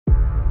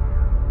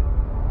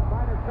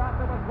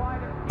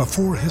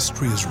Before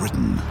history is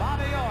written,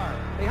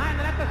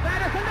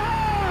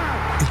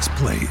 it's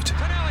played.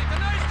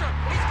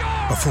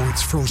 Before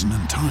it's frozen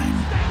in time,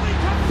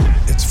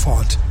 it's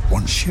fought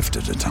one shift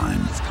at a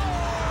time.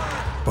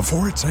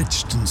 Before it's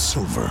etched in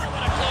silver,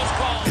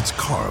 it's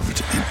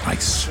carved in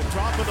ice.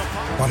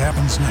 What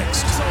happens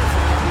next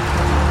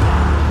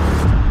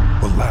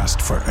will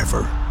last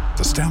forever.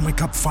 The Stanley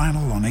Cup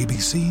Final on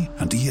ABC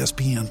and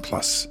ESPN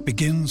Plus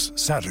begins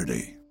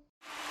Saturday.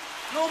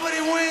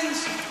 Nobody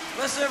wins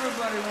unless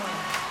everybody wins.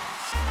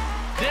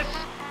 This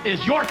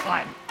is your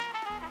time.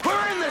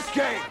 We're in this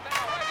game.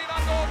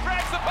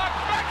 Drags the puck,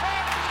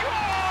 backhand,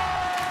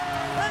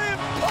 An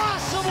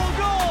impossible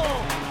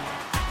goal.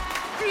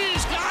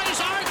 These guys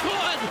are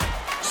good,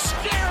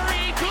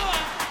 scary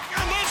good,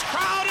 and this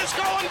crowd is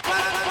going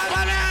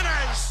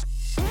bananas.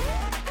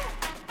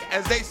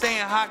 As they say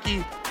in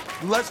hockey,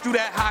 let's do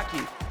that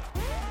hockey.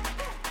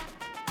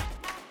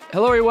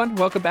 Hello, everyone.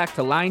 Welcome back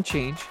to Line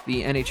Change,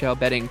 the NHL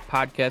betting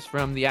podcast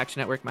from the Action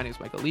Network. My name is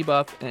Michael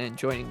Leboff, and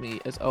joining me,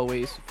 as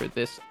always, for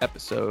this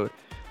episode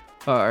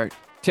are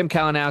Tim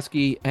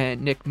Kalinowski and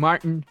Nick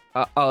Martin.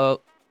 The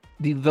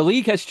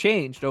league has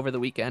changed over the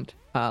weekend.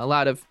 A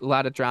lot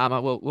of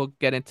drama. We'll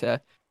get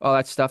into all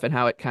that stuff and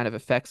how it kind of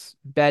affects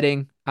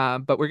betting.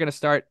 But we're going to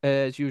start,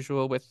 as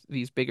usual, with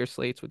these bigger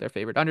slates with their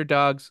favorite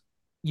underdogs.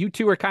 You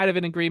two are kind of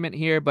in agreement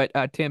here, but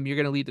Tim, you're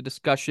going to lead the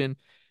discussion.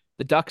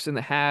 The Ducks and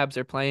the Habs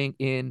are playing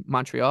in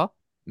Montreal.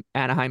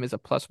 Anaheim is a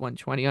plus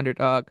 120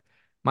 underdog.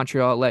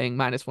 Montreal laying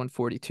minus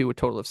 142, a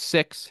total of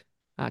 6.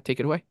 Take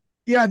it away.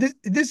 Yeah,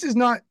 this is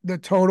not the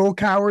total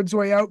coward's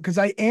way out because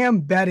I am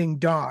betting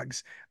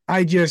dogs.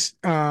 I just,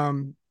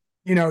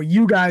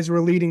 you guys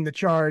were leading the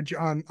charge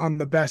on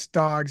the best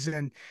dogs,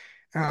 and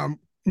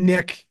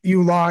Nick,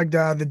 you logged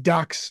the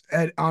Ducks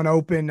on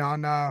open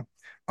on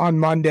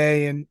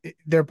Monday, and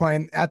they're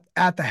playing at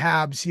the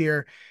Habs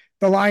here.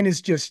 The line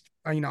is just,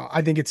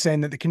 I think it's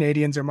saying that the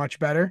Canadians are much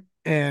better,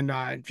 and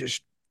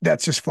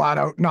that's just flat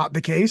out not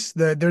the case.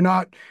 They're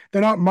not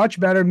much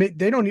better.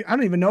 I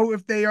don't even know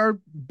if they are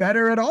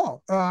better at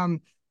all.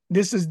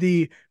 This is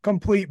the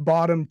complete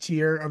bottom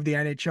tier of the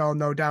NHL,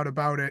 no doubt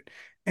about it.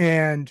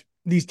 And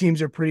these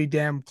teams are pretty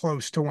damn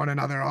close to one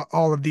another.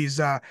 All of these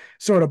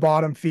sort of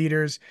bottom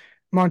feeders.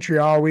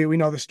 Montreal, we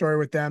know the story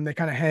with them. They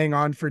kind of hang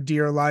on for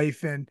dear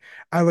life. And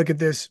I look at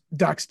this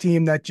Ducks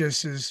team that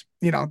just is,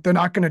 they're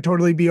not going to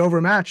totally be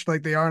overmatched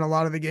like they are in a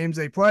lot of the games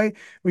they play.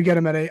 We get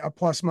them at a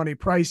plus money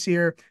price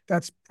here.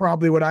 That's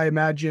probably what I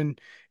imagine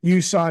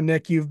you saw,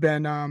 Nick. You've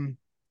been, kind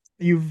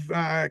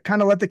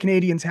of let the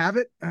Canadians have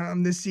it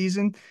this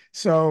season.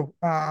 So,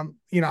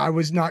 I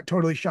was not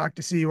totally shocked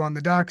to see you on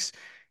the Ducks.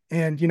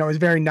 And, it was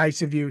very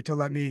nice of you to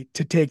let me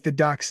to take the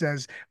Ducks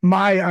as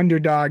my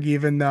underdog,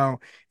 even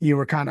though you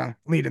were kind of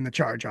leading the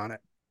charge on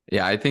it.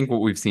 Yeah, I think what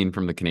we've seen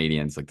from the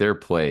Canadians, like their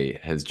play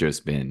has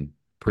just been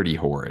pretty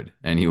horrid.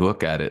 And you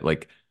look at it,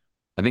 like,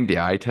 I think the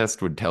eye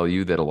test would tell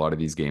you that a lot of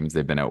these games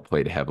they've been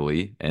outplayed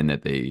heavily, and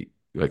that they,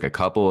 like a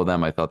couple of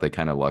them, I thought they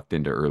kind of lucked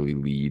into early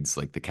leads,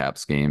 like the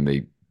Caps game.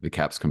 The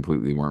Caps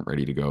completely weren't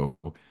ready to go,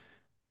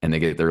 and they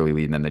get the early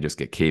lead and then they just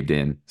get caved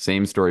in.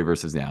 Same story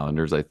versus the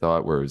Islanders, I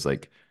thought, where it was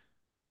like,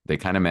 they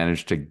kind of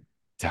managed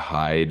to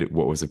hide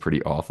what was a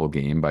pretty awful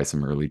game by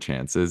some early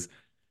chances.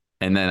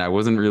 And then I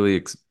wasn't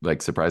really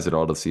surprised at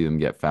all to see them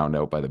get found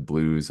out by the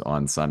Blues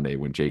on Sunday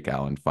when Jake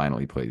Allen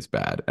finally plays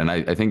bad. And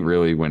I think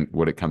really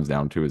what it comes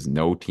down to is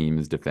no team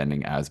is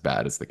defending as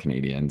bad as the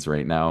Canadians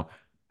right now.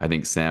 I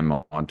think Sam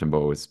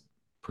Montembeault is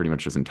pretty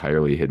much just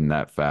entirely hidden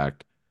that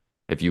fact.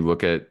 If you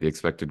look at the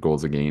expected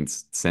goals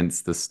against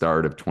since the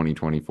start of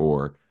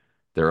 2024,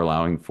 they're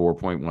allowing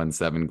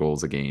 4.17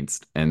 goals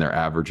against, and they're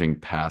averaging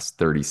past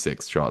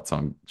 36 shots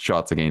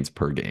against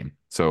per game.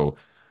 So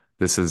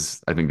this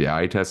is, I think the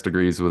eye test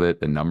agrees with it.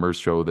 The numbers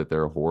show that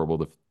they're a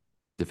horrible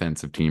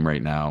defensive team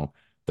right now.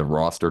 The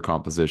roster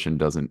composition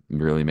doesn't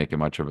really make it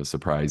much of a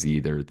surprise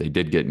either. They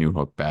did get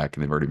Newhook back,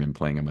 and they've already been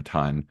playing him a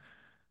ton.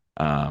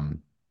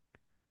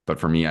 But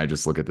for me, I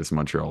just look at this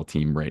Montreal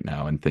team right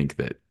now and think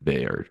that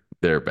they're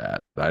bad.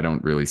 I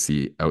don't really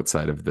see,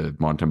 outside of the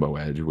Montembeault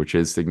edge, which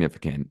is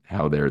significant,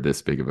 how they're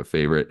this big of a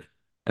favorite.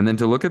 And then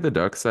to look at the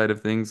Ducks side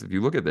of things, if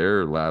you look at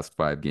their last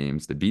 5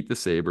 games, they beat the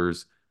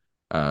Sabres,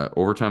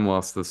 overtime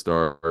lost to the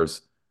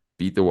Stars,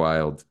 beat the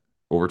Wild,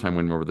 overtime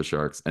win over the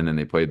Sharks, and then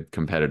they played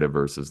competitive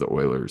versus the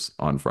Oilers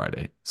on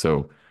Friday.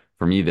 So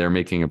for me, they're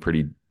making a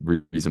pretty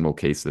reasonable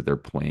case that they're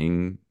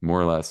playing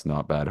more or less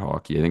not bad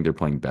hockey. I think they're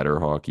playing better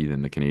hockey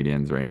than the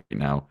Canadians right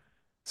now.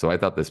 So I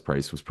thought this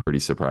price was pretty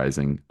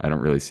surprising. I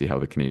don't really see how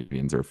the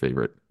Canadians are a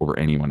favorite over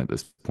anyone at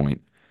this point.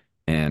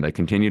 And I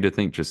continue to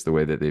think just the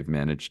way that they've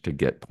managed to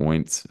get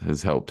points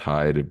has helped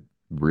hide a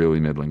really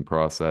middling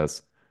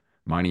process.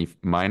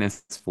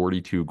 Minus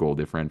 42 goal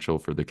differential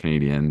for the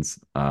Canadians.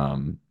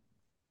 And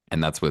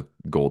that's with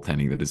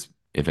goaltending that is,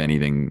 if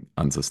anything,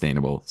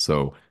 unsustainable.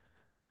 So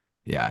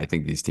yeah, I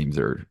think these teams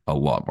are a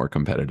lot more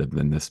competitive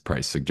than this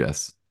price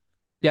suggests.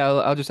 Yeah,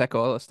 I'll just echo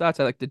all those thoughts.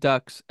 I like the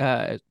Ducks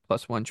at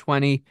plus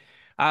 120.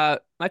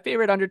 My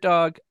favorite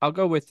underdog, I'll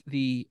go with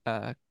the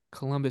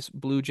Columbus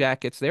Blue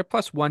Jackets. They're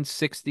plus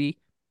 160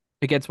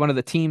 against one of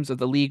the teams of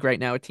the league right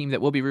now, a team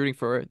that we'll be rooting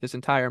for this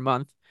entire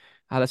month.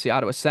 That's the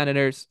Ottawa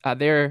Senators.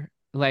 They're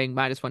laying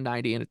minus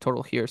 190 in a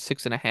total here,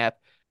 6.5.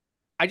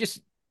 I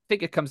just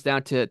think it comes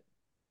down to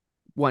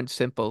one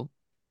simple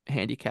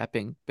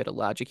handicapping bit of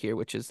logic here,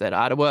 which is that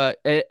Ottawa,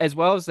 as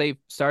well as they've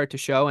started to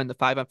show and the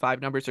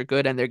 5-on-5 numbers are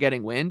good and they're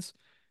getting wins,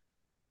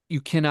 you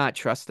cannot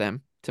trust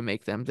them to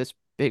make them this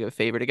big of a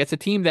favorite against a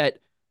team that,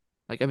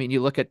 like, I mean, you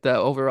look at the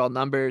overall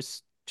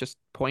numbers, just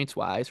points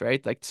wise,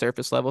 right? Like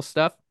surface level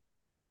stuff,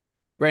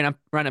 right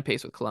on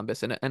pace with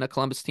Columbus and a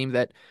Columbus team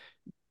that,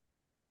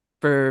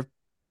 for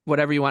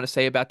whatever you want to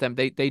say about them,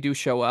 they do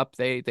show up.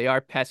 They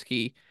are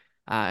pesky,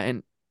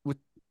 and with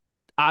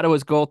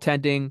Ottawa's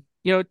goaltending,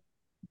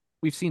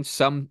 we've seen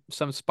some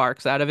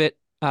sparks out of it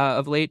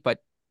of late,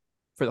 but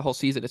for the whole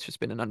season, it's just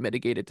been an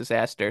unmitigated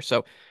disaster.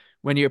 So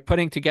when you're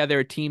putting together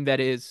a team that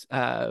is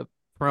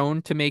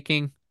prone to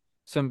making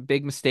some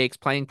big mistakes,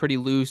 playing pretty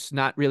loose,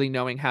 not really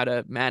knowing how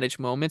to manage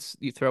moments,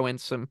 you throw in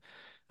some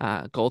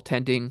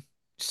goaltending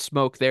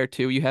smoke there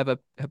too. You have a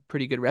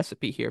pretty good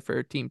recipe here for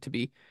a team to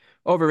be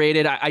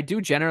overrated. I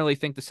do generally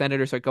think the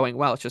Senators are going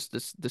well. It's just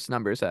this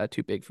number is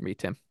too big for me,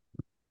 Tim.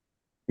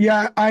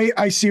 Yeah,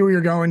 I see where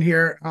you're going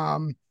here.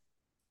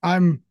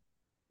 I'm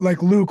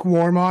like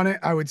lukewarm on it.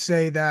 I would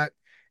say that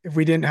if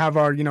we didn't have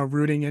our,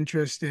 rooting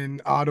interest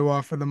in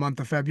Ottawa for the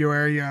month of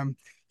February,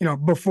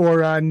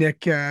 before Nick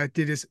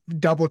did his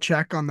double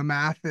check on the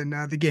math and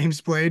the games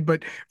played,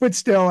 but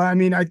still, I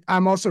mean,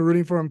 I'm also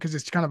rooting for him because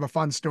it's kind of a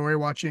fun story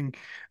watching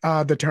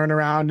the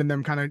turnaround and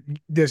them kind of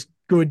this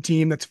good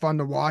team that's fun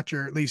to watch,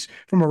 or at least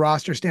from a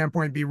roster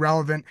standpoint, be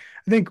relevant.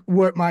 I think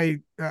what my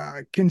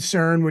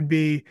concern would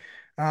be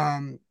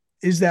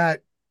is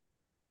that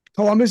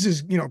Columbus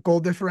is, goal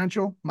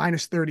differential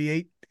minus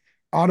 38.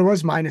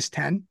 Ottawa's minus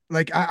 10.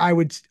 Like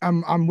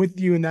I'm with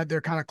you in that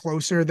they're kind of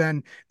closer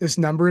than this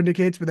number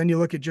indicates, but then you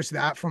look at just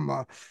that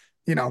from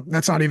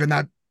that's not even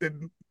that,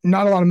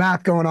 not a lot of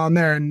math going on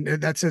there. And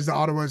that says the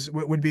Ottawa's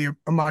would be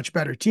a much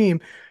better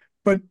team.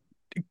 But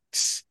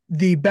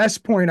the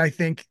best point, I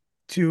think,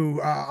 to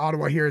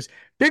Ottawa here is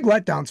big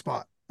letdown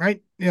spot,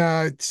 right?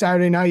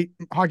 Saturday night,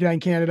 Hockey Night in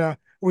Canada.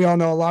 We all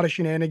know a lot of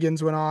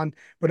shenanigans went on,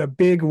 but a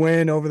big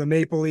win over the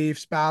Maple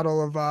Leafs,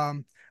 Battle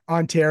of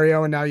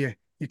Ontario, and now you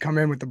come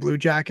in with the Blue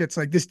Jackets.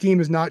 Like, this team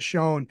has not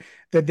shown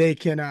that they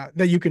can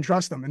that you can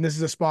trust them, and this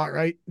is a spot,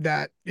 right,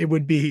 that it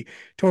would be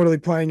totally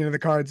playing into the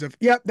cards of,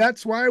 yep,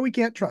 that's why we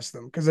can't trust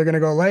them, because they're going to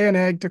go lay an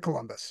egg to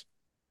Columbus.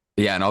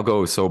 Yeah, and I'll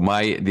go. So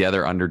the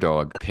other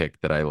underdog pick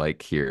that I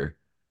like here,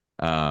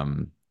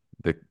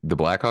 the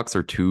Blackhawks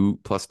are 2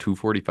 +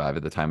 245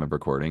 at the time of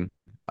recording.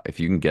 If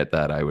you can get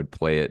that, I would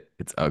play it.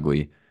 It's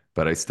ugly,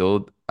 but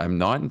I'm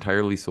not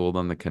entirely sold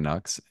on the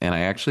Canucks, and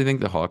I actually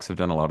think the Hawks have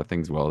done a lot of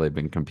things well. They've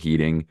been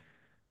competing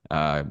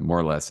more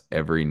or less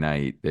every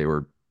night. They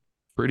were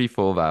pretty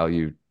full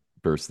value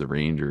versus the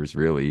Rangers,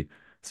 really,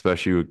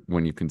 especially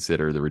when you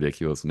consider the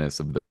ridiculousness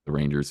of the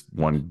Rangers'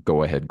 one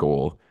go-ahead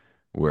goal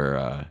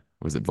where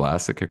was it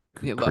Vlasic or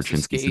He lost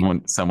his Korchinski?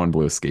 skate. Someone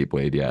blew a skate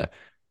blade. Yeah.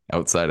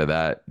 Outside of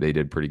that, they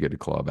did pretty good to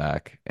claw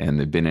back, and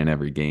they've been in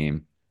every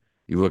game.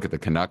 You look at the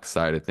Canucks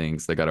side of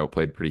things, they got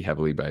outplayed pretty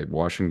heavily by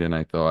Washington,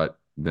 I thought.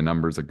 The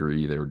numbers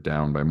agree. They were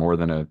down by more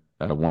than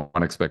a one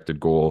expected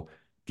goal,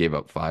 gave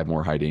up 5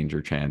 more high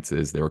danger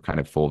chances. They were kind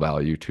of full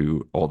value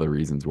to all the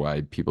reasons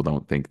why people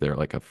don't think they're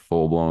like a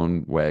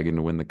full-blown wagon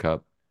to win the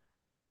cup.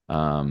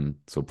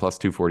 So plus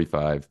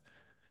 245,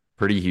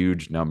 pretty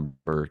huge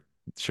number.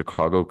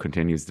 Chicago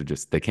continues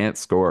to they can't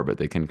score, but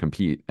they can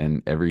compete,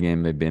 and every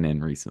game they've been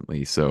in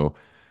recently. So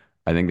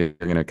I think they're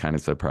going to kind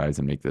of surprise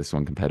and make this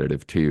one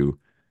competitive too.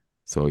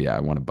 So yeah, I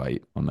want to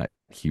bite on that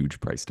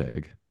huge price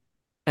tag.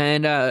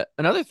 And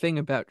another thing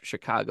about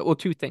Chicago, well,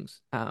 two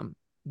things.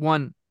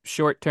 One,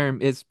 short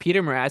term, is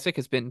Peter Mrazek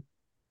has been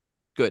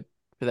good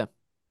for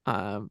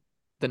them.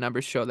 The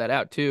numbers show that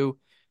out too.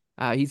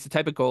 He's the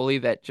type of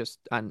goalie that just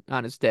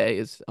on his day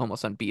is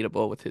almost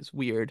unbeatable with his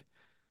weird,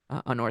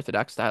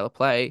 unorthodox style of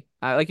play.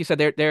 Like you said,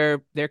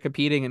 they're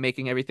competing and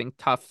making everything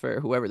tough for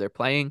whoever they're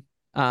playing.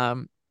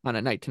 On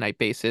a night to night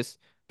basis.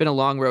 Been a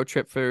long road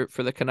trip for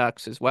the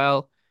Canucks as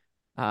well.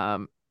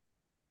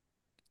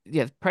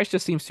 Yeah, the price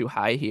just seems too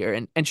high here.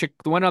 And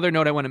the one other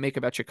note I want to make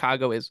about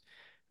Chicago is,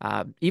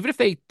 even if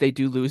they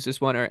do lose this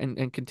one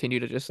and continue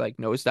to just like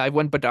nosedive,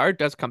 when Bedard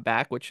does come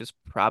back, which is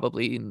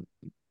probably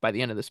by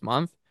the end of this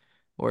month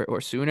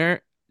or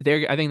sooner,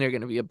 I think they're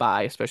going to be a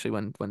buy, especially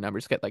when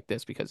numbers get like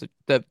this, because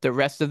the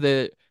rest of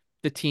the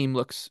team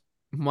looks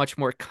much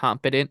more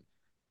competent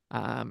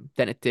than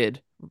it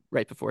did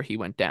right before he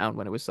went down,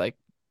 when it was like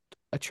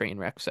a train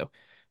wreck. So,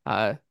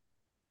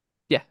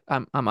 yeah,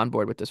 I'm on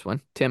board with this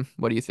one. Tim,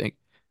 what do you think?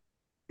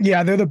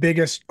 Yeah, they're the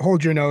biggest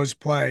hold your nose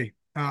play.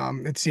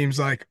 It seems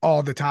like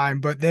all the time,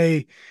 but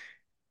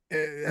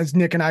as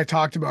Nick and I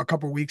talked about a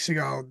couple of weeks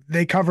ago,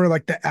 they cover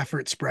like the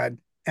effort spread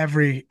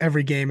every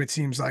game. It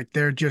seems like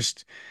they're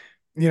just,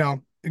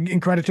 in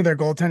credit to their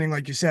goaltending,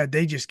 like you said,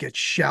 they just get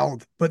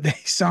shelled, but they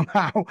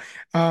somehow,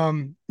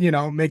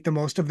 make the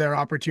most of their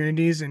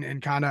opportunities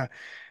and kind of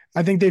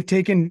I think they've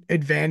taken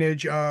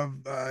advantage of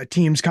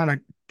teams kind of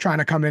trying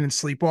to come in and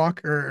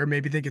sleepwalk, or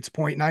maybe think it's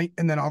point night,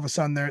 and then all of a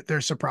sudden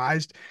they're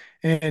surprised.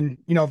 And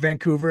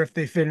Vancouver, if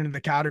they fit into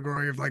the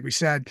category of, like we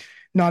said,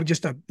 not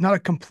a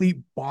complete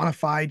bona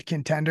fide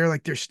contender,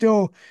 like they're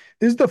still,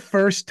 this is the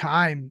first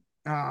time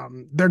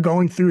they're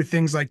going through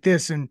things like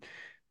this, and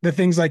the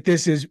things like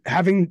this is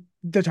having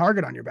the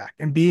target on your back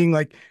and being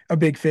like a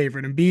big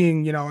favorite and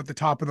being at the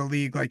top of the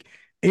league. Like,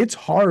 it's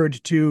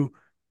hard to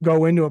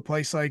go into a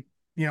place like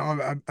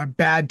a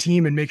bad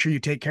team and make sure you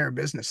take care of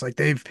business. Like,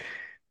 they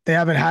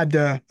haven't had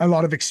a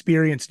lot of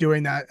experience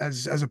doing that,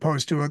 as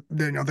opposed to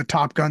the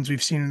top guns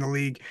we've seen in the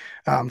league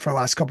for the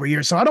last couple of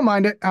years. So I don't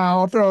mind it.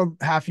 I'll throw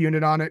a half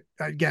unit on it.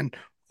 Again,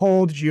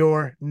 hold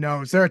your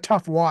nose. They're a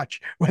tough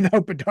watch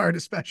without Bedard,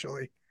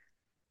 especially.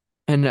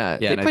 And Yeah,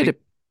 they and I played a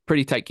think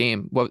pretty tight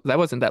game. Well, that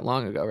wasn't that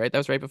long ago, right? That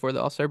was right before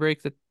the All-Star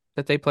break that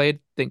they played.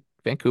 I think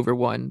Vancouver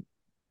won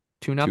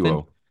 2-0.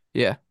 2-0.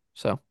 Yeah.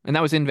 So, and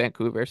that was in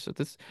Vancouver. So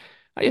this,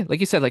 yeah, like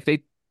you said, like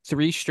they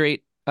three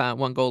straight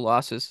one goal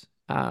losses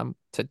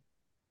to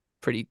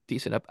pretty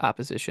decent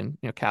opposition.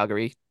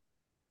 Calgary,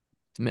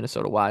 the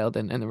Minnesota Wild,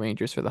 and the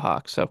Rangers for the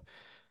Hawks. So it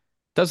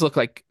does look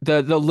like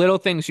the little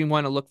things you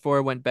want to look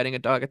for when betting a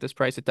dog at this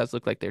price. It does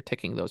look like they're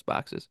ticking those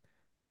boxes.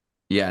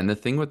 Yeah, and the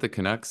thing with the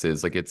Canucks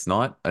is like it's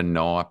not a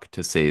knock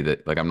to say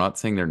that, like, I'm not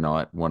saying they're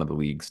not one of the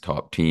league's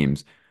top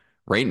teams.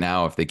 Right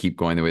now, if they keep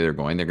going the way they're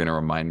going to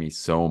remind me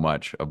so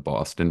much of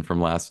Boston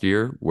from last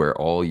year, where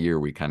all year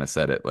we kind of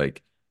said it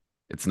like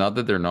it's not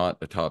that they're not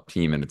a top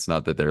team and it's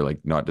not that they're like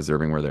not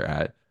deserving where they're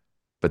at,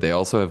 but they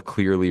also have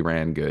clearly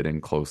ran good in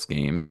close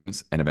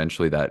games, and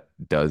eventually that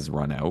does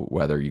run out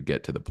whether you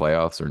get to the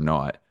playoffs or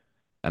not.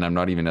 And I'm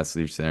not even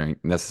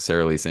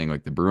necessarily saying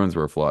like the Bruins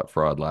were a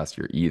fraud last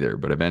year either,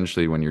 but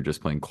eventually when you're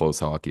just playing close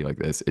hockey like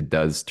this, it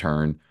does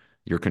turn.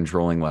 You're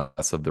controlling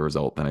less of the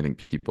result than I think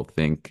people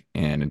think.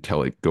 And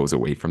until it goes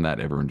away from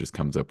that, everyone just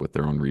comes up with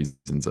their own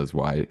reasons as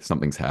why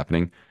something's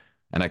happening.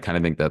 And I kind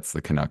of think that's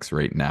the Canucks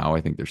right now.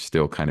 I think they're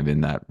still kind of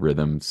in that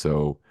rhythm.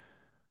 So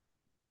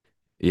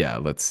yeah,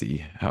 let's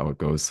see how it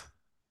goes.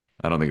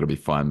 I don't think it'll be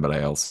fun, but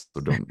I also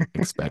don't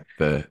expect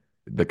the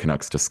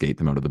Canucks to skate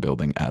them out of the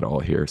building at all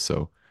here.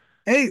 So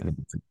Hey, I think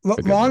it's a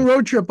good long move.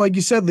 road trip, like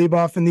you said,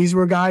 Leboff, and these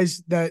were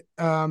guys that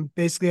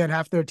basically had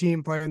half their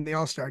team playing in the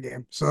All-Star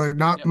game, so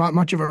not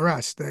much of a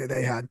rest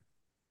they had.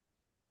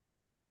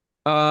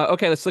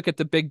 Okay, let's look at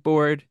the big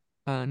board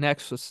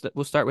next.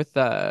 We'll start with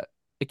a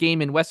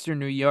game in Western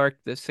New York.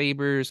 The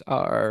Sabres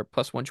are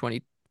plus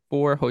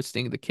 124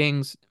 hosting the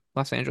Kings.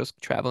 Los Angeles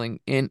traveling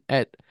in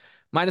at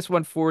minus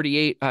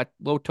 148.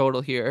 Low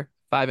total here,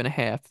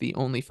 5.5. The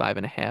only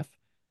 5.5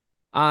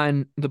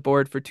 on the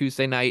board for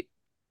Tuesday night.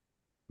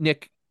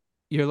 Nick,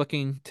 you're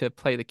looking to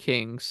play the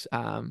Kings.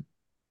 Do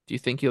you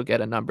think you'll get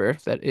a number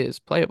that is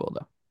playable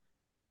though?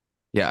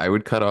 Yeah, I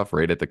would cut off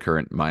right at the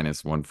current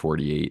minus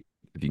 148.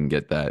 If you can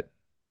get that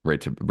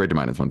right to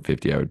minus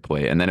 150, I would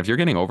play. And then if you're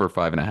getting over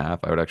 5.5,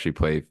 I would actually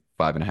play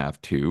 5.5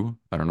 too.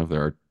 I don't know if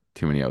there are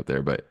too many out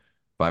there, but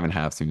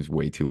 5.5 seems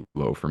way too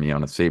low for me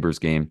on a Sabres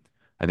game.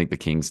 I think the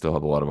Kings still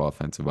have a lot of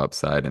offensive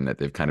upside and that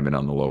they've kind of been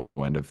on the low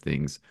end of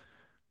things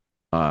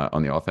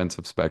on the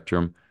offensive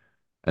spectrum.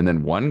 And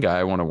then one guy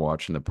I want to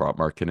watch in the prop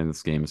market in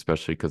this game,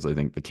 especially because I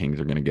think the Kings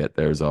are going to get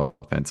theirs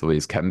offensively,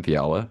 is Kevin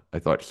Fiala. I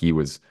thought he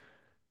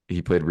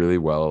played really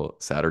well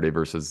Saturday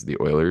versus the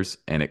Oilers,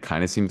 and it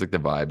kind of seems like the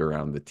vibe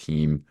around the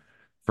team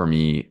for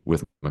me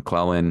with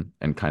McClellan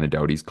and kind of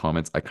Doughty's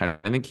comments. I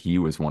think he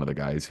was one of the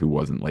guys who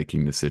wasn't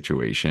liking the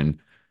situation,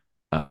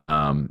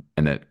 and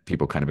that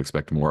people kind of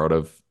expect more out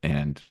of.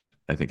 And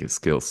I think his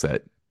skill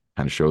set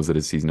kind of shows that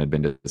his season had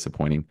been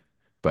disappointing.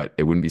 But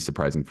it wouldn't be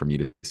surprising for me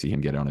to see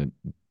him get on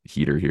a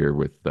heater here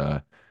with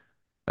a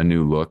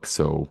new look.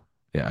 So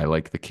yeah, I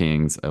like the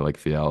Kings. I like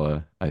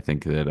Fiala. I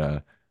think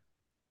that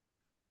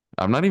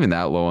I'm not even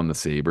that low on the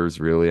Sabres,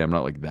 really. I'm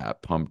not like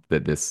that pumped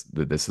that this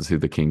is who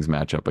the Kings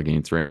match up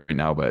against right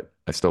now, but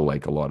I still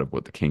like a lot of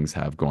what the Kings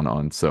have going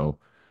on. So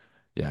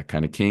yeah,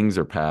 kind of Kings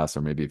or pass,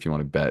 or maybe if you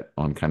want to bet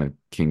on kind of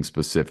Kings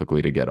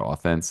specifically to get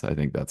offense, I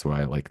think that's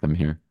why I like them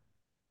here.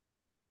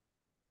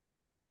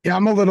 Yeah,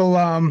 I'm a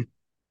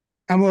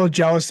little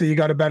jealous that you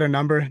got a better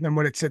number than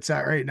what it sits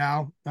at right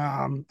now.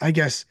 I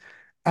guess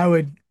I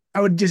would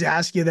I would just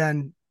ask you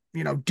then,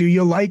 do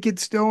you like it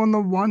still in the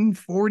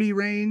 140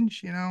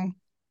 range?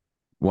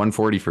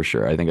 140 for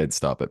sure. I think I'd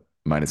stop at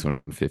minus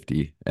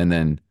 150. And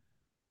then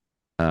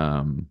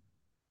um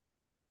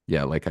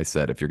yeah, like I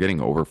said, if you're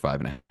getting over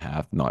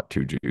 5.5, not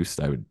too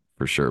juiced, I would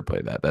for sure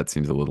play that. That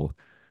seems a little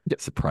Yep.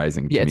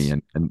 surprising Yeah, to me.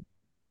 And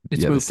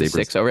it's yeah, the moved to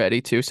Sabres. 6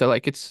 already too. So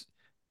like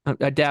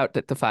I doubt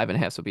that the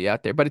 5.5 will be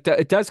out there, but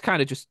it does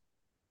kind of just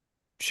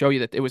show you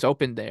that it was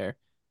open there.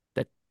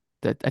 That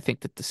that I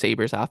think that the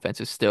Sabres offense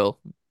is still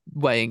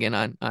weighing in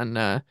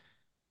on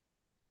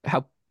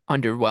how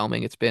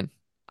underwhelming it's been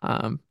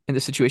in the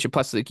situation.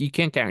 Plus, like, you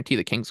can't guarantee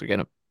the Kings are going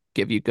to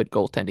give you good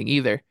goaltending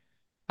either.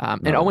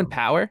 And No, Owen no.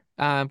 Power,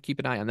 keep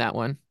an eye on that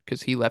one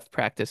because he left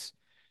practice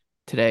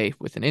today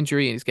with an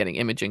injury and he's getting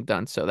imaging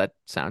done. So that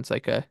sounds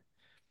like a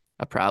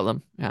a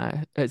problem.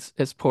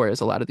 As poor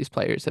as a lot of these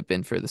players have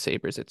been for the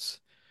Sabres,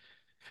 it's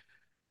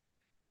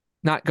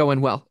not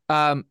going well.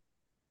 And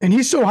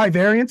he's so high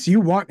variance, you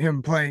want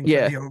him playing for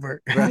Yeah, the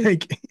over, right.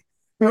 like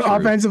True.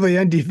 offensively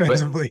and But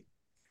defensively.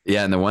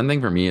 yeah, and the one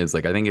thing for me is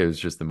like I think it was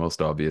just the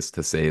most obvious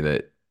to say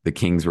that the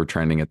Kings were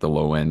trending at the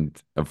low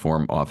end of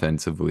form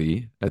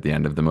offensively at the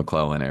end of the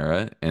McClellan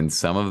era, and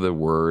some of the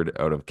word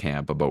out of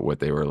camp about what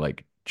they were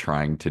like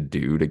trying to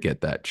do to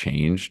get that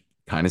changed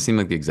kind of seemed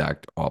like the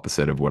exact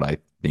opposite of what I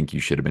think you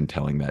should have been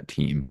telling that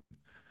team.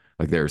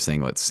 Like they were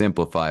saying, let's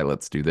simplify,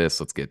 let's do this,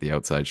 let's get the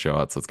outside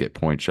shots, let's get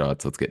point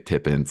shots, let's get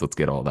tip ins, let's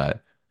get all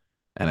that.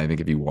 And I think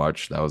if you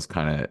watch, that was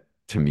kind of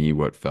to me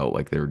what felt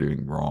like they were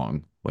doing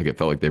wrong. Like it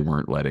felt like they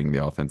weren't letting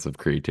the offensive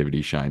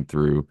creativity shine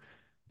through.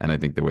 And I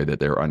think the way that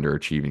they're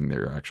underachieving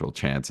their actual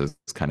chances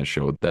kind of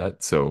showed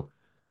that. So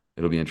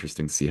it'll be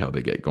interesting to see how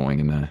they get going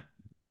in the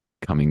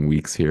coming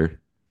weeks here.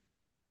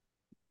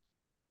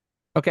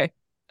 Okay.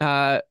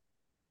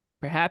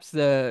 Perhaps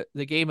the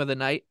game of the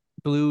night,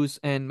 Blues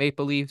and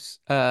Maple Leafs,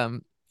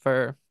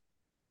 for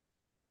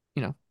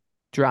you know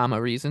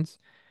drama reasons.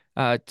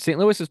 St.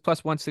 Louis is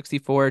plus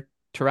 164.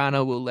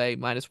 Toronto will lay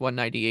minus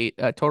 198.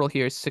 Total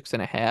here is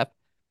 6.5.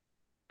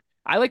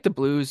 I like the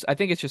Blues. I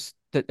think it's just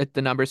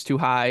the number's too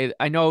high.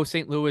 I know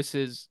St. Louis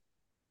is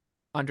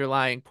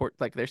underlying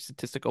like their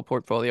statistical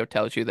portfolio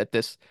tells you that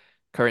this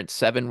current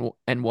 7-1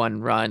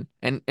 run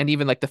and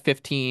even like the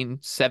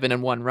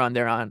 15-7-1 run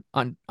they're on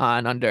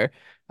under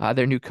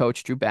their new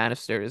coach Drew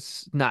Bannister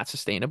is not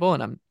sustainable,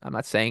 and I'm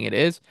not saying it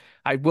is.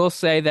 I will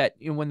say that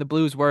when the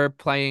Blues were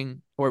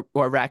playing or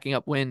racking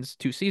up wins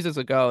 2 seasons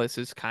ago, this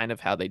is kind of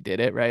how they did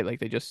it, right?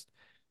 Like they just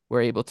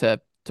were able to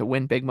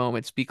win big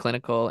moments, be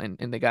clinical, and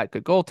they got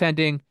good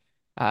goaltending.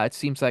 It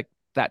seems like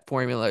that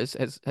formula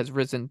has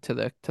risen to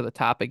the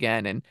top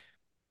again, and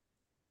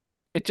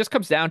it just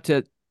comes down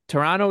to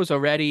Toronto is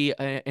already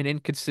an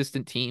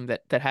inconsistent team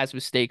that has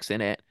mistakes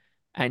in it,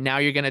 and now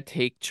you're going to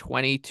take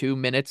 22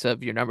 minutes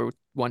of your number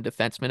one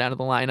defenseman out of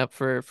the lineup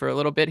for a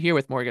little bit here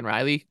with Morgan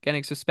Riley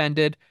getting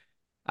suspended.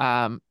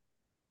 Um,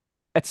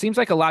 it seems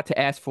like a lot to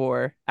ask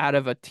for out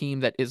of a team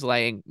that is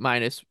laying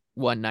minus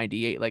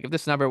 198. Like if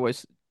this number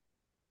was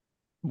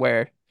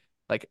where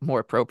like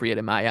more appropriate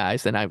in my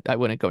eyes, then I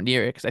wouldn't go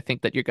near it because I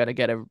think that you're going to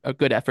get a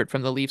good effort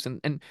from the Leafs,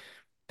 and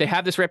they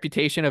have this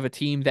reputation of a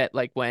team that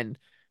like when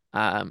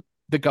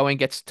the going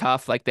gets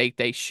tough, like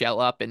they shell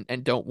up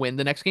and don't win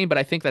the next game. But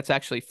I think that's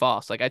actually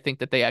false. Like I think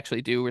that they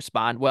actually do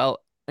respond well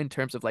in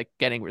terms of like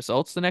getting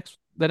results the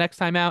next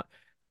time out.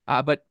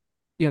 But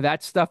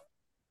that stuff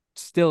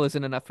still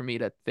isn't enough for me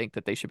to think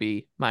that they should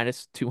be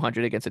minus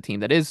 200 against a team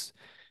that is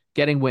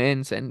getting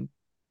wins, and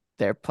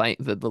they're playing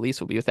the Leafs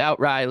will be without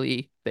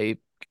Riley.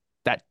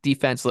 That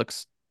defense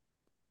looks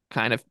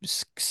kind of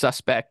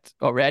suspect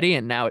already,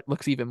 and now it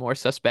looks even more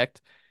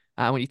suspect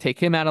when you take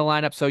him out of the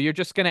lineup. So you're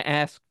just going to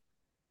ask,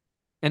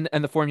 and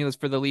the formulas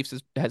for the Leafs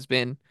has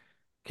been,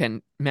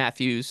 can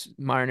Matthews,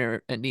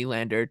 Marner, and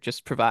Nylander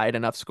just provide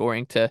enough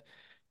scoring to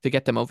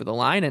get them over the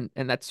line?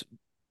 And that's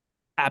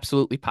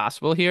absolutely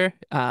possible here.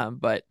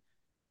 But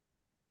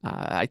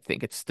I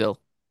think it's still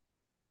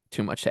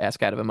too much to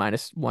ask out of a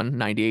minus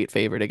 198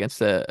 favorite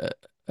against an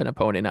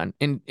opponent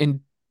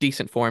in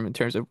decent form in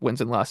terms of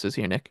wins and losses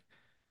here, Nick.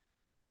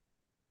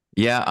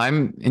 Yeah,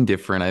 I'm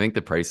indifferent. I think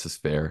the price is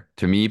fair.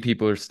 To me,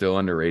 people are still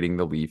underrating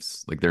the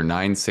Leafs. Like they're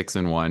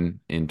 9-6-1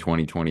 in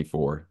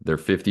 2024. Their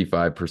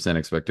 55%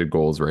 expected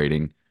goals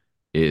rating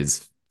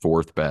is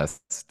fourth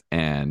best.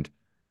 And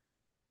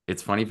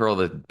it's funny for all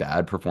the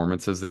bad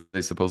performances that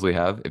they supposedly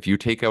have. If you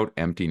take out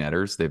empty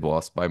netters, they've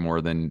lost by more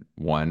than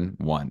one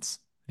once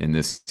in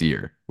this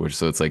year, which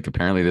so it's like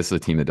apparently this is a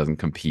team that doesn't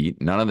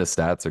compete. None of the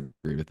stats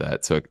agree with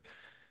that. So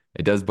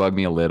it does bug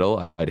me a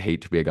little. I'd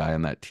hate to be a guy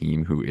on that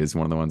team who is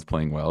one of the ones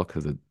playing well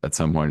because at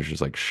some point it's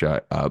just like,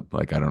 shut up.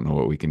 Like, I don't know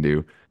what we can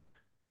do.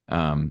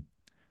 Um,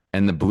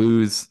 and the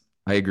Blues,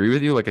 I agree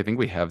with you. Like, I think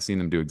we have seen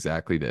them do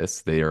exactly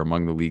this. They are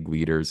among the league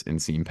leaders in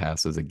seam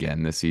passes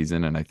again this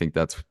season. And I think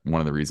that's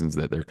one of the reasons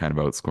that they're kind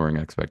of outscoring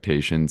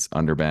expectations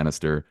under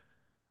Bannister.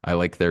 I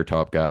like their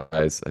top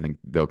guys. I think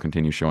they'll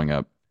continue showing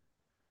up.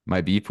 My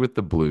beef with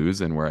the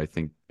Blues and where I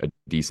think a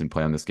decent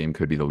play on this game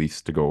could be the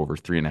Leafs to go over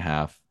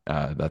 3.5.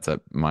 That's at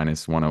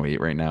minus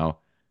 108 right now.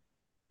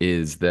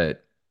 Is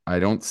that I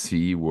don't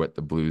see what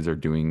the Blues are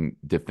doing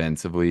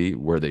defensively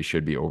where they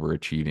should be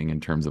overachieving in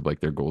terms of like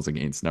their goals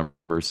against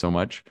numbers so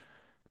much.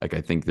 Like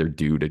I think they're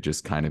due to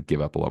just kind of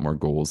give up a lot more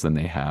goals than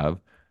they have.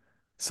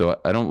 So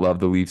I don't love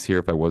the Leafs here.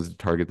 If I was to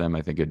target them,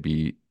 I think it'd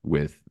be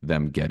with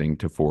them getting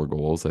to 4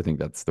 goals. I think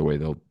that's the way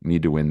they'll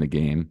need to win the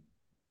game.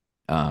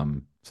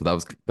 So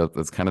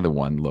that's kind of the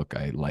one look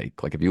I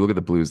like. Like if you look at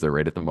the Blues, they're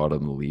right at the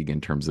bottom of the league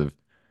in terms of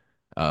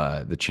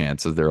the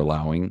chances they're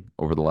allowing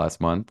over the last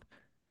month.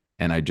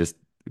 And I just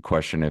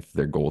question if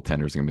their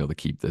goaltenders are going to be able to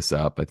keep this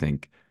up. I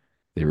think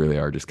they really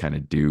are just kind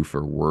of due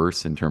for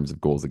worse in terms of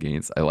goals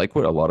against. I like a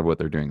lot of what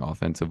they're doing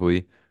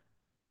offensively,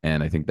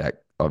 and I think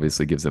that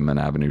obviously gives them an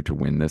avenue to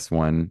win this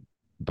one.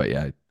 But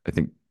yeah, I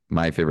think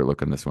my favorite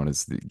look on this one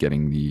is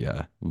getting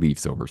the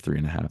Leafs over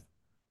 3.5.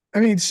 I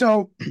mean,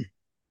 so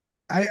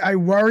I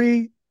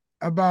worry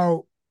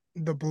about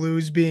the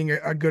Blues being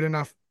a good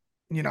enough,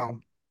 you know,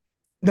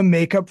 the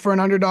makeup for an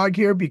underdog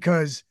here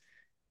because,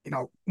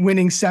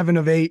 winning 7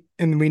 of 8,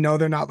 and we know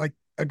they're not like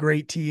a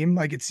great team.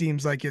 Like it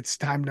seems like it's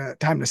time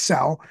to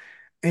sell. Look,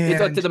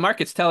 And the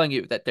market's telling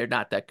you that they're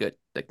not that good.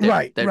 Like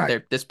right, right.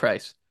 they're this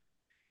price.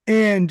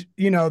 And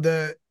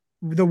the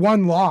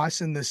one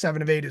loss in the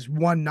 7 of 8 is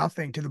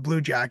 1-0 to the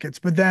Blue Jackets.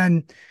 But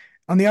then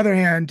on the other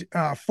hand,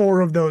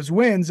 4 of those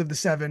wins of the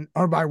 7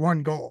 are by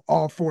 1 goal,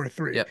 all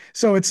 4-3. Yep.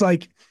 So it's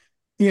like,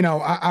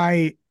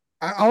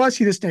 I'll ask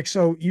you this, Nick.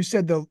 So you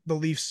said the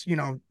Leafs,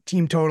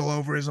 team total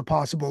over is a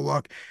possible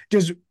look.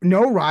 Does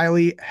no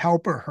Riley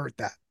help or hurt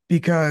that?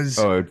 Because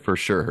Oh, it would for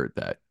sure hurt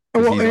that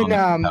because well, he's on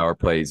and the power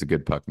play. He's a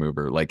good puck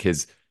mover.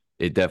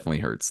 It definitely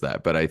hurts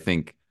that. But I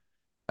think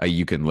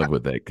you can live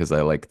with it because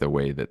I like the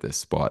way that this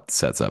spot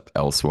sets up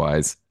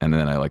elsewise. And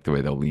then I like the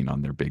way they'll lean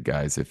on their big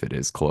guys if it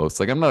is close.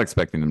 Like, I'm not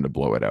expecting them to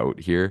blow it out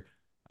here.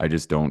 I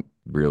just don't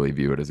really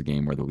view it as a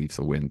game where the Leafs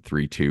will win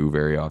 3-2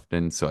 very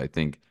often. So I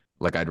think,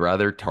 like, I'd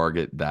rather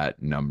target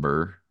that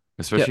number,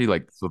 Yep.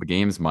 especially so the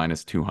game's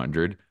minus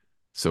 200.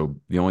 So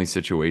the only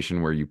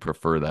situation where you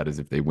prefer that is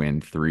if they win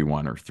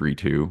 3-1 or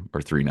 3-2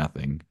 or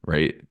 3-0,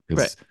 right? Right.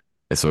 Because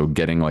so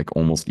getting like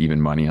almost even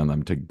money on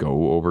them to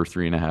go over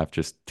 3.5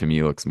 just to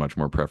me looks much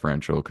more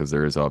preferential because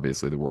there is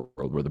obviously the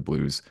world where the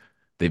Blues,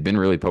 they've been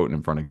really potent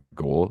in front of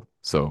goal.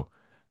 So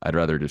I'd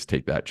rather just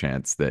take that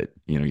chance that,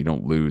 you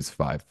don't lose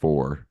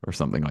 5-4 or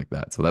something like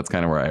that. So that's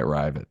kind of where I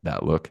arrive at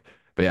that look.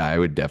 But yeah, I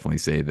would definitely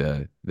say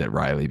that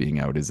Riley being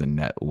out is a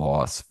net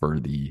loss for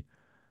the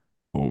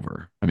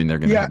over. I mean, they're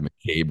going to yeah, have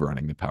McCabe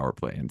running the power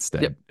play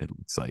instead, Yep. it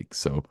looks like.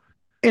 So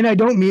and I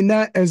don't mean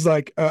that as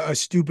like a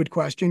stupid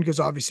question because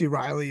obviously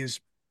Riley is,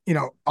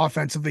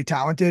 offensively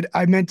talented.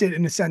 I meant it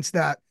in a sense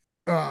that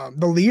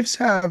the Leafs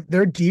have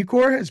their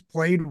decor has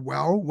played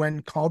well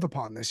when called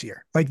upon this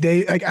year. Like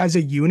they like as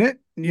a unit,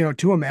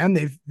 to a man,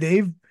 they've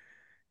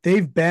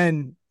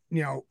been,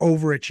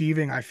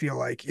 overachieving, I feel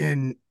like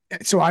in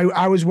so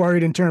I was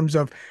worried in terms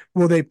of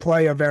will they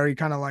play a very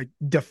kind of like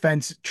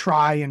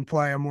try and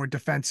play a more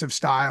defensive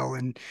style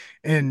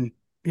and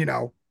you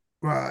know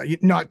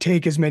not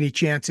take as many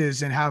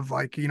chances and have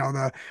like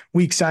the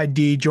weak side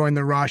D join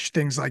the rush,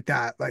 things like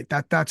that. Like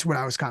that's what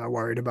I was kind of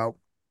worried about.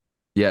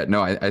 yeah,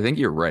 no, I think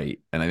you're right.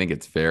 And I think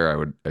it's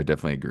fair. I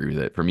definitely agree with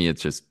it. For me,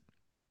 it's just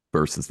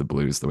versus the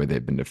Blues, the way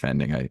they've been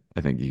defending. I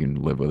think you can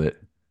live with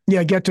it.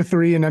 Yeah, get to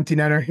 3 and empty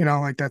netter,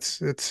 like that's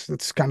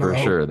kind of For the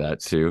hope. sure, that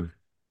too.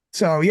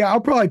 So yeah,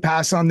 I'll probably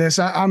pass on this.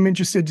 I'm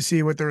interested to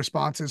see what the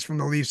response is from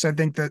the Leafs. I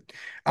think that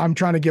I'm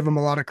trying to give them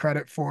a lot of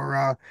credit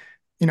for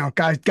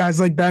guys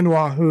like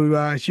Benoit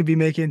who should be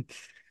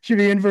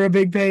in for a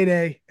big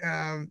payday.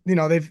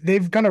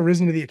 They've kind of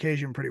risen to the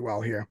occasion pretty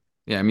well here.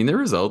 Yeah, I mean their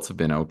results have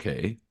been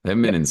okay. They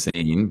haven't been Yep.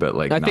 insane, but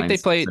like I think 9, they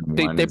 6, played. and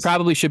They 1 they is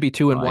probably should be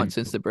 2-1 fine.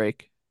 since the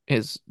break.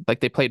 Is like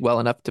they played well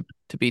enough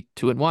to be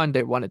 2-1.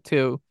 They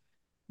 1-2,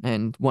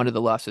 and one of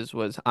the losses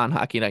was on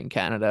Hockey Night in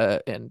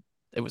Canada, and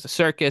it was a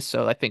circus.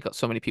 So I think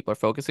so many people are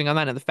focusing on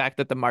that, and the fact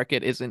that the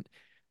market isn't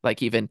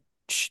like even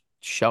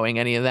showing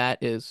any of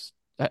that is,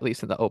 at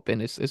least in the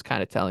open, is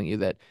kind of telling you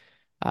that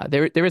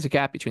there is a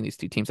gap between these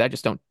two teams. I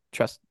just don't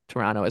trust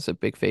Toronto as a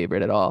big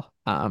favorite at all.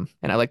 And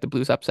I like the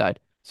Blues upside.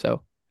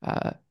 So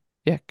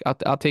yeah,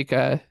 I'll take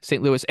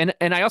St. Louis. And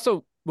I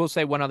also will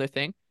say one other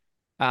thing.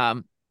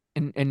 Um,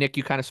 and Nick,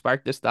 you kind of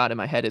sparked this thought in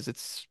my head, is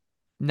it's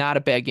not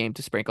a bad game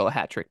to sprinkle a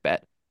hat trick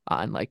bet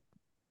on like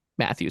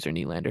Matthews or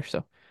Nylander.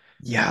 So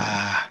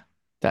Yeah.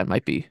 that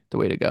might be the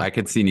way to go. I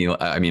could see Neil.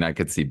 I mean, I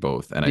could see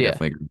both, and I Yeah.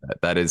 definitely agree with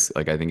that. That is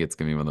like I think it's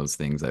gonna be one of those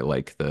things. I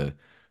like the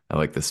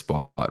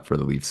spot for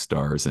the Leafs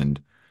stars,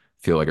 and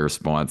feel like a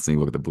response. And you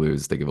look at the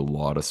Blues; they give a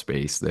lot of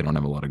space. They don't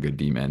have a lot of good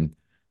D men.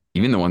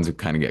 Even the ones who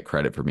kind of get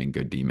credit for being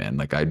good D men.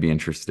 Like I'd be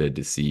interested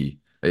to see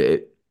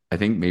it. I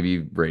think maybe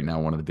right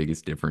now one of the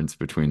biggest difference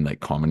between like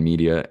common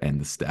media and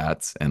the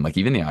stats, and like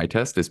even the eye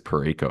test is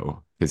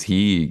Parayko because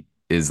he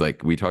is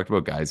like we talked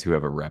about guys who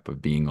have a rep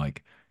of being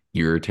like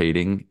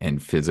irritating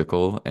and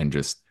physical and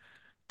just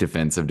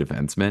defensive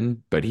defensemen.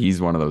 But he's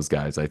one of those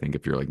guys, I think,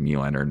 if you're like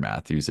Nylander and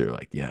Matthews, they're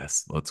like,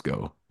 yes, let's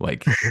go.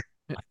 Like,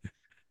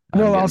 I'm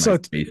Well, getting my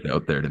space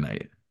out there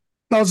tonight.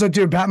 also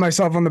to pat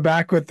myself on the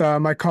back with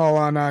my call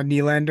on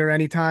Nylander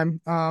anytime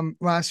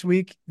last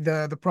week.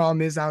 The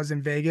problem is I was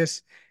in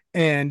Vegas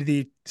and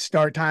the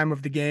start time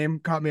of the game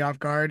caught me off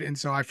guard, and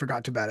so I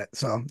forgot to bet it.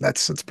 So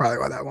that's probably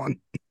why that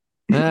won.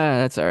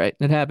 That's all right.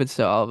 It happens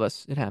to all of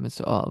us. It happens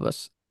to all of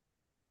us.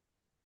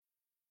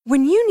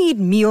 When you need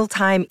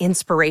mealtime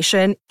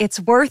inspiration,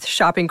 it's worth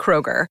shopping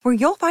Kroger, where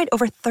you'll find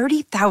over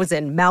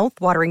 30,000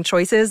 mouthwatering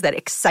choices that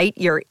excite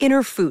your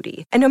inner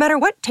foodie. And no matter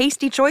what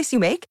tasty choice you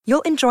make,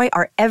 you'll enjoy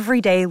our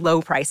everyday low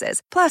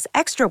prices, plus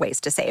extra ways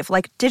to save,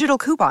 like digital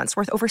coupons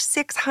worth over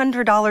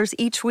 $600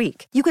 each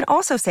week. You can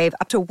also save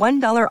up to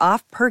 $1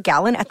 off per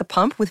gallon at the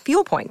pump with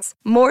fuel points.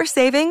 More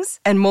savings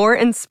and more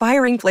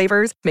inspiring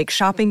flavors make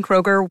shopping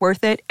Kroger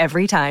worth it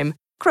every time.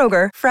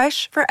 Kroger,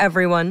 fresh for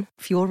everyone.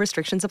 Fuel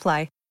restrictions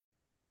apply.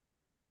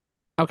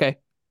 Okay.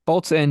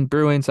 Bolts and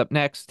Bruins up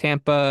next.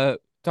 Tampa,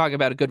 talking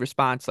about a good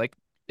response. Like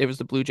it was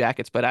the Blue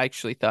Jackets, but I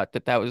actually thought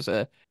that was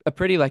a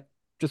pretty like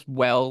just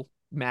well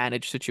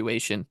managed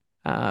situation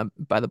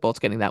by the Bolts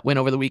getting that win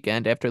over the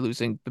weekend after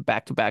losing the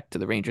back-to-back to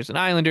the Rangers and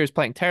Islanders,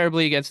 playing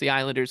terribly against the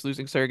Islanders,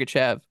 losing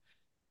Sergachev,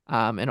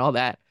 and all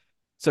that.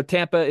 So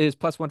Tampa is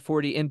plus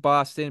 140 in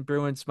Boston,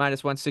 Bruins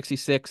minus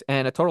 166,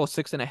 and a total of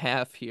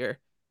 6.5 here.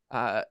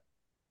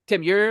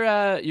 Tim, you're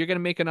gonna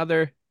make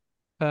another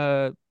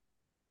uh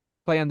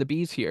play on the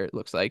bees here, it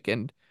looks like.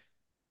 And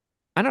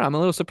I don't know, I'm a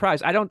little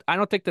surprised. I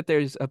don't think that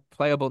there's a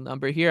playable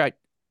number here.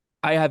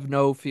 I have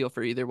no feel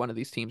for either one of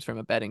these teams from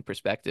a betting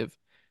perspective.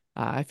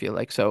 I feel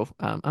like so.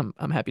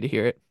 I'm happy to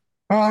hear it.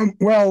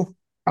 Well,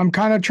 I'm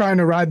kind of trying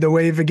to ride the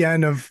wave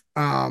again of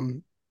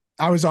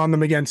I was on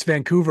them against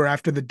Vancouver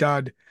after the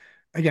dud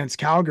against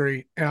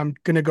Calgary, and I'm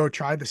gonna go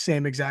try the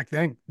same exact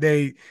thing.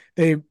 They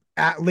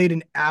laid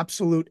an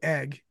absolute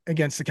egg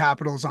against the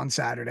Capitals on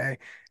Saturday,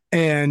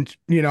 and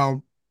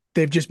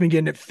they've just been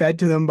getting it fed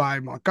to them by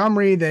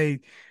Montgomery.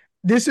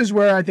 This is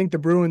where I think the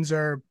Bruins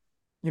are,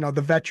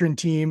 the veteran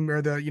team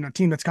or the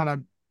team that's kind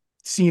of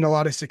seen a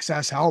lot of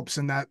success helps,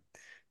 and that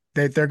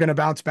they're going to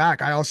bounce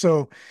back. I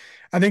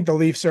think the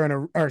Leafs are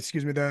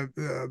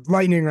the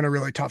Lightning are in a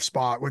really tough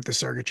spot with the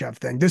Sergachev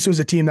thing. This was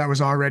a team that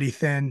was already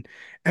thin,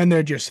 and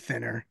they're just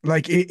thinner.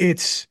 Like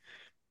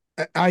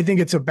I think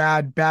it's a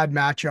bad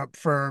matchup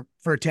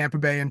for Tampa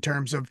Bay in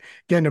terms of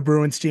getting a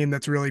Bruins team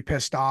that's really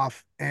pissed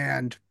off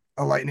and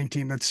a Lightning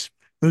team that's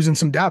losing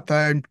some depth.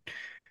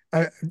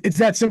 It's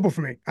that simple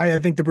for me. I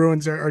think the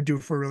Bruins are due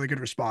for a really good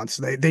response.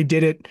 They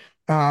did it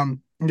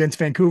against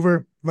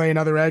Vancouver, lay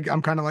another egg.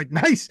 I'm kind of like,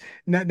 nice.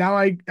 Now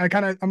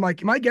I'm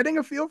like, am I getting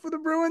a feel for the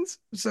Bruins?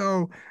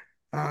 So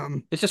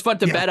it's just fun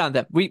to bet on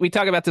them. We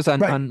talk about this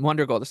on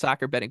Wonder Goal, the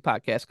soccer betting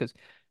podcast, because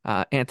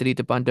Anthony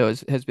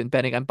DeBundo has been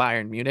betting on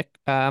Bayern Munich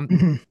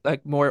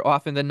like more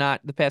often than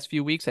not the past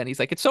few weeks, and he's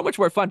like, it's so much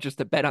more fun just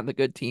to bet on the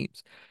good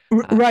teams.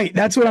 Right,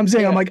 that's what I'm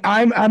saying. I'm like,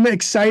 I'm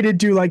excited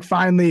to like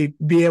finally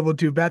be able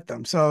to bet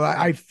them. So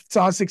I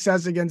saw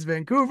success against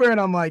Vancouver,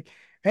 and I'm like,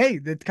 hey,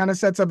 that kind of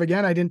sets up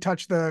again. I didn't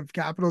touch the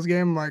Capitals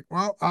game. I'm like,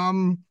 well,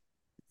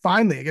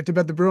 finally I get to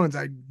bet the Bruins.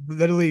 I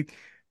literally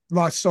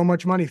lost so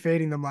much money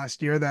fading them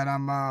last year that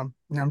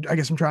I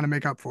guess I'm trying to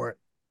make up for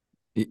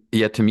it.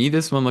 Yeah, to me,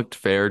 this one looked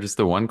fair. Just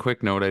the one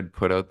quick note I'd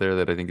put out there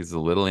that I think is a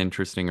little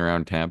interesting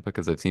around Tampa,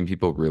 because I've seen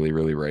people really,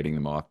 really writing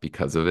them off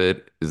because of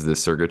it, is the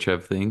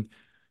Sergachev thing.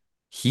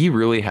 He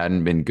really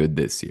hadn't been good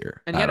this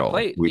year And at all.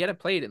 He hadn't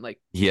played in like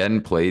He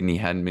hadn't played and he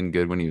hadn't been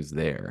good when he was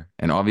there.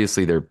 And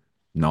obviously they're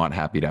not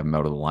happy to have him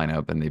out of the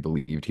lineup, and they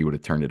believed he would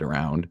have turned it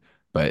around.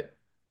 But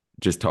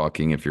just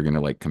talking, if you're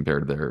gonna like compare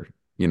to their,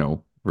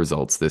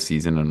 results this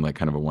season on like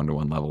kind of a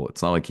one-to-one level,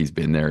 it's not like he's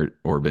been there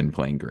or been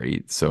playing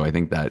great. So I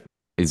think that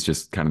is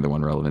just kind of the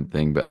one relevant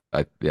thing. But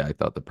I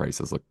thought the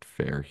prices looked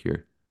fair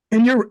here.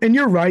 And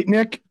you're right,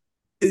 Nick.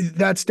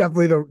 That's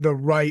definitely the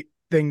right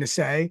thing to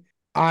say.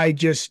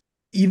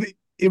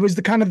 It was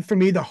the kind of, for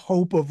me, the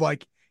hope of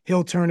like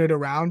he'll turn it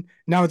around.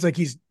 Now it's like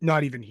he's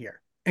not even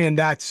here, and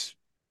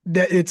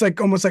it's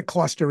like almost like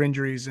cluster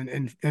injuries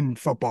in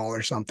football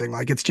or something.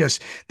 Like it's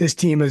just this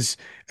team is.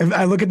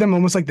 I look at them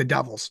almost like the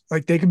Devils.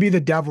 Like they could be the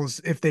Devils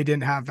if they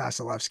didn't have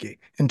Vasilevsky.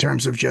 In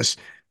terms of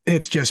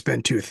it's just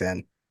been too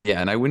thin.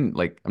 Yeah, and I'm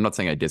not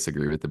saying I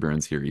disagree with the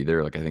Bruins here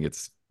either. Like I think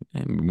it's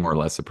more or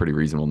less a pretty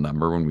reasonable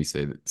number when we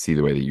see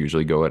the way they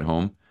usually go at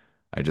home.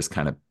 I just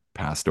kind of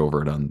passed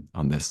over it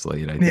on this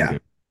slate. I think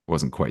it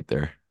wasn't quite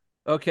there.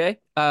 Okay.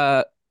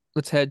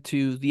 Let's head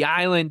to the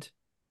Island,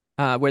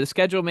 where the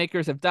schedule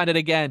makers have done it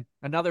again.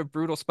 Another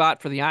brutal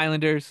spot for the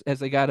Islanders as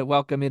they got to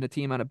welcome in a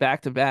team on a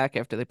back-to-back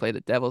after they play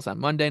the Devils on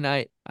Monday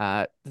night.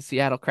 The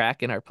Seattle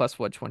Kraken are plus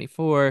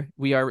 124.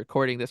 We are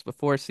recording this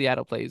before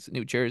Seattle plays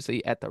New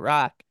Jersey at the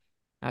Rock.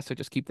 So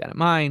just keep that in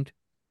mind.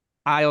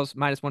 Isles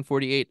minus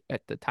 148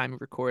 at the time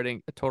of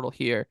recording, a total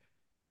here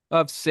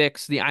of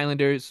 6. The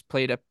Islanders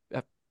played a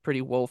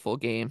pretty woeful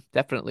game.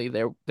 Definitely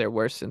their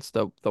worst since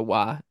the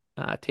Wah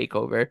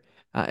takeover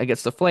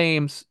against the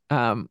Flames.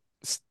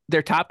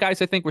 Their top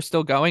guys, I think, were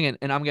still going,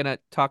 and I'm going to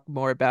talk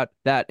more about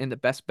that in the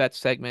Best Bets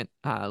segment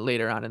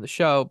later on in the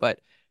show. But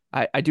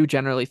I do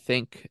generally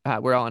think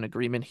we're all in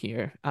agreement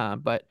here.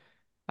 But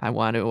I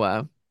want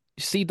to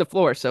cede the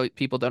floor so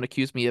people don't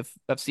accuse me of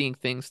seeing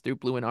things through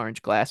blue and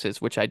orange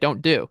glasses, which I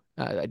don't do.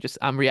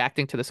 I'm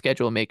reacting to the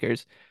schedule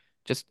makers,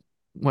 just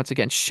once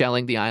again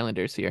shelling the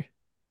Islanders here.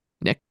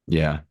 Nick?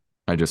 Yeah,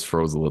 I just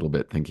froze a little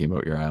bit thinking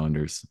about your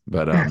Islanders,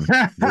 but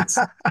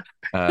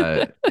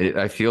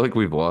I feel like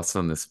we've lost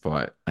on this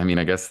spot. I mean,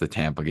 I guess the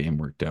Tampa game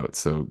worked out,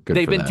 so good.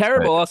 They've for been that,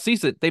 terrible all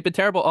season. They've been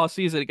terrible all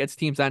season against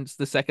teams on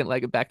the second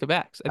leg of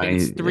back-to-backs. I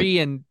think it's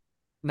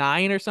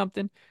 3-9 or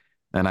something.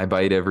 And I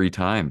bite every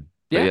time.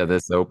 But yeah,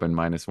 this open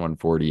minus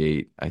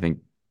 148. I think,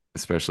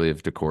 especially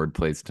if Decord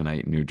plays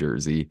tonight in New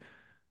Jersey,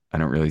 I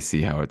don't really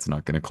see how it's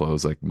not going to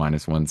close like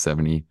minus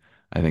 170.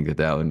 I think that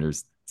the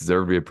Islanders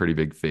deserve to be a pretty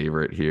big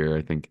favorite here.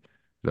 I think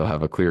they'll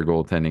have a clear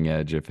goaltending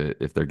edge if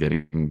they're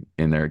getting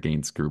in there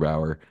against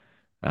Grubauer.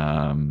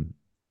 The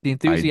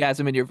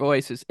enthusiasm in your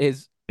voice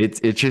is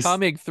it's just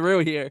coming through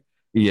here.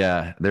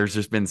 yeah, there's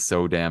just been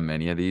so damn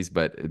many of these,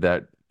 but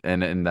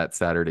and that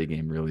Saturday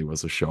game really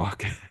was a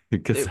shock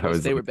because It I was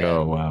was they were like, bad.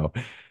 oh wow.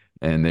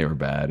 And they were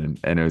bad.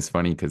 And it was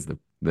funny because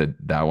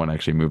that one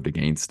actually moved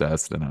against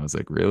us, and I was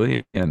like,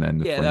 really? And then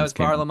the Yeah, that Flames was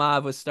came.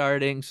 Varlamov was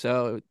starting,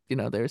 so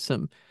there's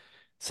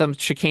some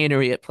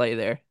chicanery at play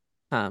there.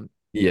 Um,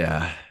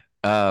 Yeah.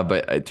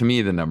 But to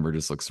me, the number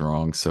just looks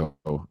wrong. So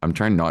I'm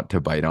trying not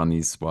to bite on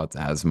these spots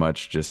as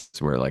much,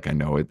 just where like I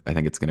know it, I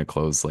think it's going to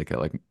close like at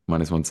like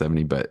minus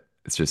 170, but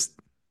it's just,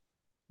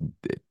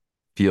 it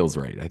feels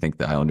right. I think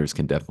the Islanders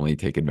can definitely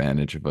take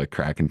advantage of a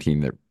Kraken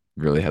team that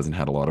really hasn't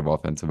had a lot of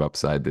offensive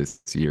upside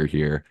this year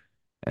here.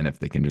 And if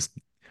they can just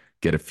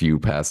get a few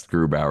past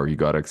Grubauer, you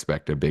got to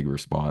expect a big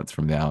response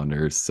from the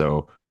Islanders.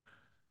 So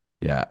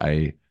yeah,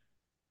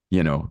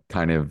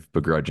 kind of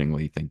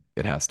begrudgingly think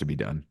it has to be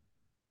done.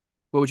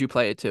 what would you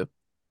play it to?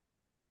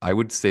 I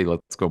would say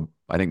let's go,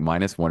 I think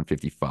minus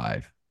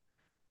 155.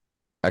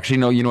 Actually,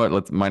 no, you know what?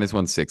 Let's minus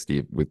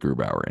 160 with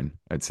Grubauer in,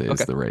 I'd say is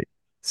Okay, the right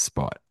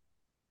spot.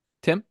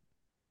 Tim.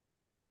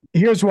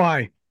 Here's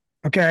why.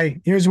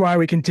 Okay. Here's why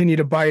we continue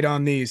to bite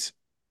on these.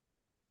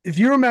 If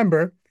you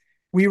remember,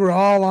 we were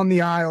all on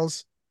the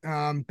aisles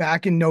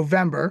back in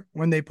November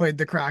when they played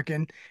the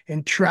Kraken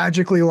and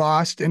tragically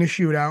lost in a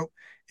shootout.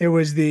 It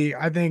was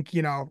I think,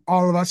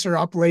 all of us are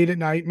up late at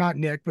night, not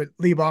Nick, but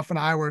Leboff and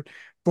I were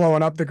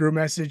blowing up the group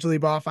message.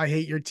 Leboff, I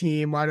hate your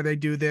team. Why do they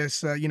do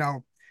this?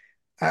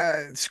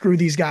 Screw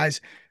these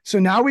guys. So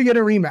now we get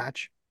a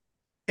rematch.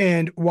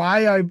 And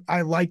why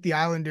I like the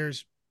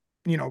Islanders,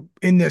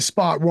 in this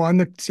spot, one,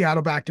 the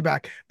Seattle back to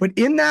back, but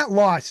in that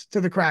loss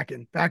to the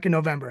Kraken back in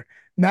November,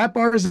 Matt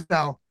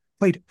Barzal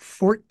played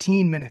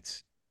 14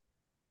 minutes.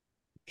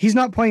 He's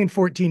not playing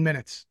 14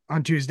 minutes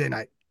on Tuesday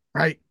night,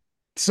 right?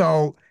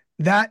 So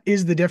that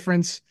is the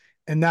difference.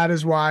 And that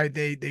is why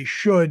they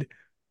should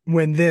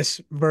win this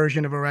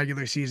version of a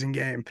regular season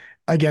game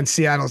against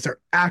Seattle's. They're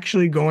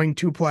actually going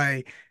to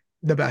play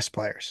the best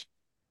players.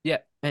 Yeah,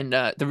 and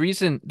the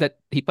reason that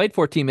he played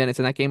 14 minutes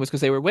in that game was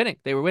because they were winning.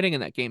 They were winning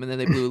in that game, and then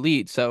they blew a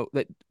lead. So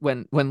that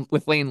when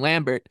with Lane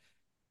Lambert,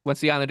 once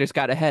the Islanders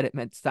got ahead, it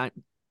meant time.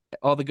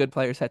 All the good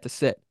players had to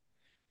sit.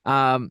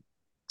 Um,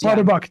 yeah,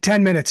 Clutterbuck,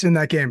 10 minutes in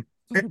that game.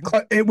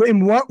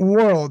 In what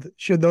world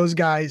should those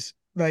guys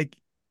like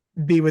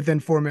be within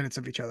 4 minutes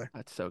of each other?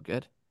 that's so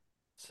good,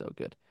 so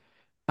good.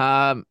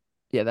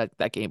 Yeah,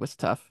 that game was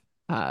tough.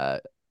 Try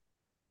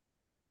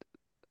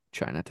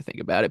not to think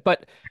about it,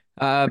 but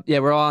yeah,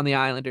 we're all on the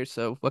Islanders,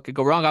 so what could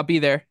go wrong? I'll be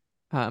there.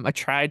 I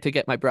tried to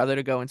get my brother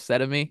to go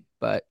instead of me,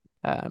 but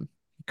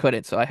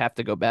couldn't, so I have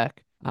to go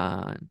back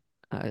on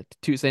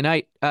Tuesday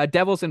night.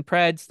 Devils and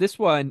Preds.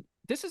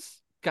 This has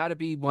got to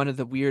be one of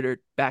the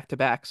weirder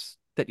back-to-backs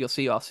that you'll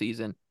see all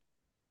season.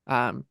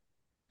 Um,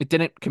 it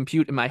didn't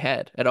compute in my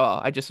head at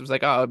all. I just was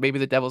like, oh, maybe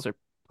the Devils are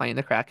playing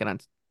the Kraken on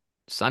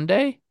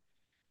Sunday.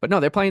 But no,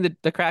 they're playing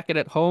the Kraken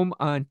at home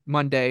on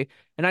Monday.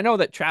 And I know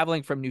that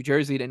traveling from New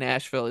Jersey to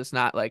Nashville is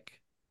not like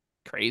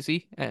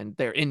crazy. And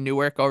they're in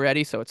Newark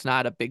already, so it's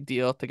not a big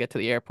deal to get to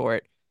the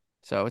airport.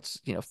 So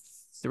it's,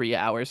 3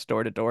 hours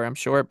door to door, I'm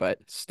sure. But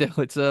still,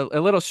 it's a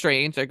little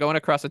strange. They're going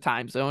across a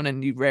time zone,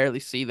 and you rarely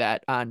see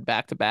that on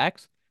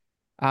back-to-backs.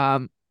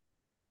 Um,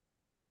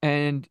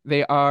 and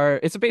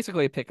it's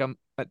basically a pick 'em.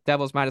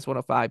 Devils minus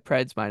 105,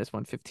 Preds minus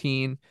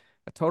 115,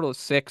 a total of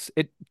 6.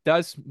 It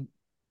does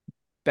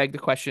beg the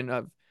question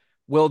of,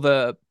 will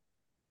the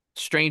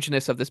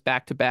strangeness of this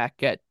back to back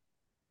get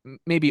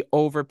maybe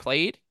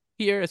overplayed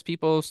here as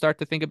people start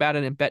to think about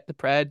it and bet the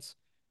Preds?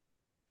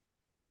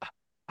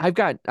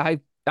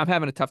 I'm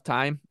having a tough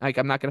time. Like,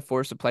 I'm not going to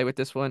force a play with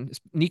this one.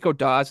 Nico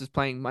Dawes is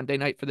playing Monday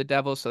night for the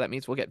Devils, so that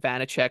means we'll get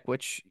Vanacek,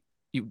 which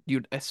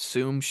you'd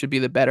assume should be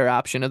the better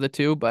option of the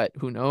two, but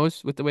who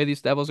knows with the way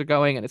these Devils are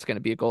going, and it's going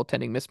to be a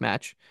goaltending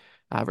mismatch,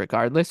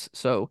 regardless.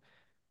 So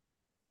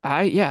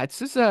it's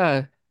just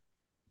I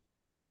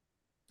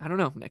don't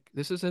know, Nick.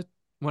 This is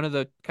one of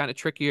the kind of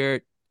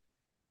trickier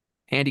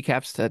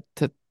handicaps to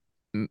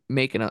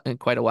make in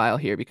quite a while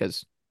here,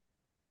 because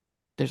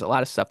there's a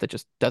lot of stuff that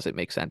just doesn't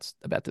make sense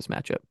about this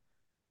matchup.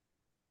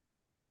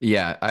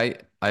 Yeah,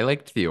 I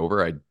liked the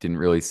over. I didn't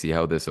really see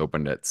how this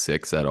opened at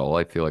 6 at all.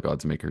 I feel like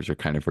odds makers are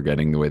kind of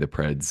forgetting the way the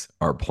Preds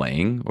are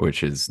playing,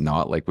 which is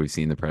not like we've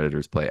seen the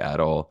Predators play at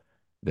all.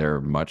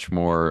 They're much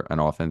more an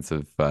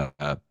offensive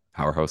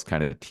powerhouse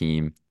kind of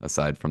team,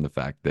 aside from the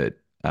fact that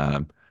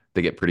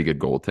they get pretty good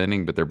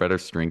goaltending, but their better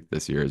strength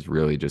this year has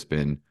really just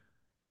been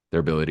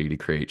their ability to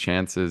create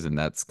chances, and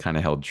that's kind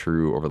of held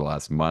true over the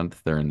last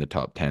month. They're in the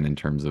top 10 in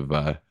terms of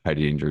high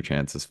danger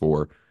chances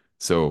for.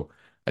 So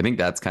I think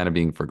that's kind of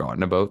being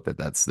forgotten about, that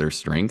that's their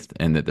strength,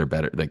 and that they're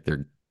better, like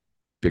their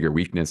bigger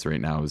weakness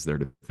right now is their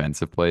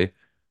defensive play.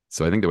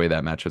 So I think the way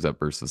that matches up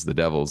versus the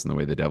Devils, and the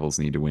way the Devils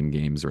need to win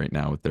games right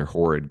now with their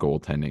horrid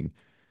goaltending,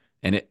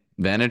 and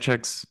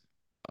Vanacek's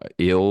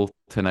ill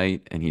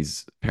tonight, and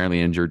he's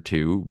apparently injured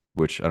too,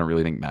 which I don't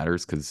really think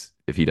matters, because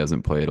if he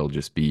doesn't play, it'll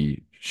just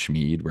be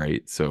Schmid,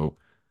 right? So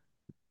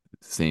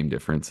same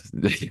difference.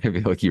 I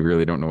feel like you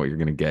really don't know what you're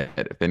going to get.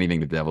 If anything,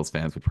 the Devils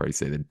fans would probably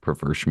say they'd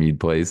prefer Schmid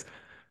plays.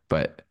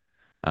 But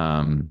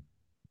um,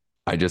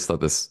 I just thought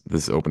this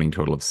opening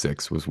total of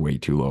 6 was way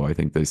too low. I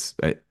think this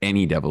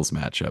any Devils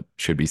matchup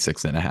should be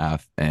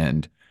 6.5,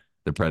 and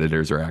the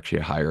Predators are actually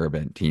a higher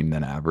event team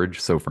than average.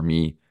 So for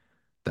me,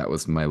 that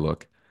was my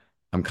look.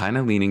 I'm kind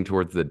of leaning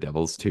towards the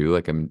Devils too.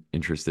 Like I'm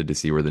interested to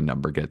see where the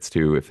number gets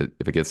to. If it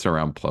gets to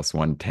around plus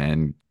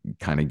 110,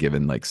 kind of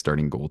given like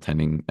starting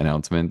goaltending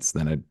announcements,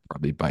 then I'd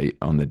probably bite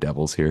on the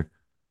Devils here.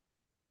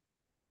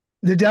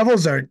 The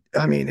Devils are,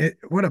 I mean,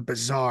 what a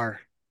bizarre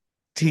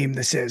team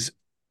this is.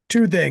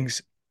 Two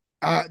things.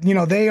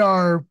 They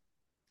are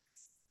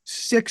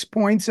 6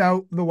 points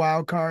out the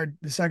wild card,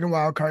 the second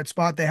wild card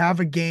spot. They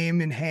have a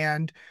game in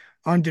hand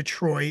on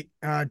Detroit,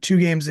 2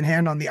 games in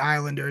hand on the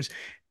Islanders.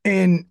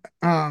 And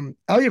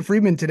Elliot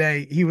Friedman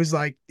today, he was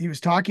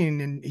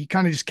talking and he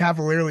kind of just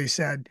cavalierly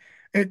said,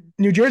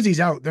 New Jersey's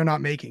out, they're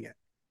not making it.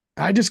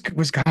 I just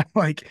was kind of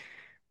like,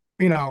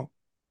 you know,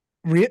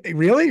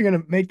 really? You're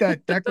gonna make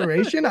that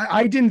declaration?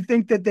 I didn't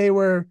think that they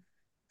were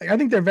like, I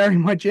think they're very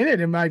much in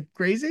it. Am I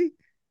crazy?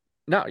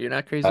 No, you're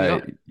not crazy at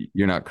all.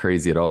 You're not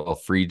crazy at all.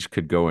 Frege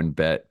could go and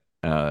bet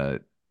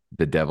the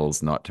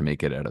Devils not to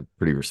make it at a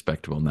pretty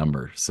respectable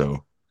number.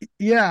 So,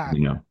 Yeah,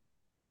 you know,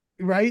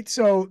 right.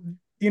 So,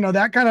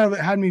 that kind of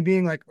had me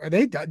being like, are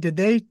they done?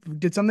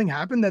 Did something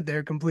happen that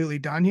they're completely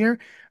done here?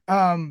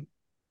 Um,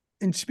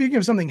 and speaking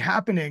of something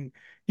happening,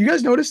 you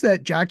guys notice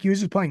that Jack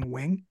Hughes is playing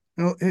wing,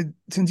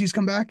 since he's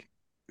come back,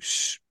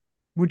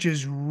 which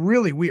is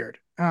really weird.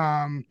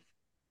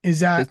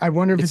 Is that, It's, I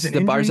wonder if it's it's an the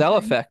injury Barzell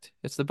thing? effect.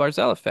 It's the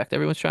Barzell effect.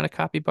 Everyone's trying to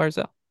copy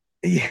Barzell.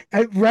 Yeah,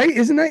 right.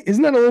 Isn't that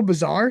a little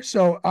bizarre?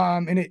 So,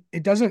 and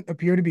it doesn't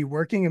appear to be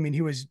working. I mean,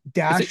 he was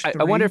Is it, dash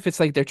I wonder three. if it's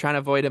like they're trying to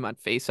avoid him on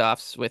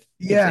face-offs with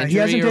his Yeah, he injury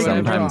hasn't or taken a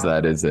whatever. sometimes drop.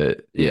 that is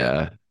it. Yeah.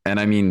 Yeah. And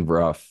I mean,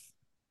 rough.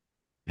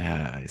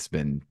 Yeah, it's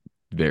been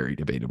very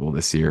debatable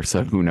this year.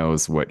 So who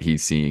knows what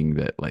he's seeing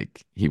that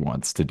like he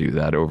wants to do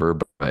that over.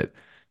 But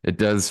it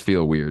does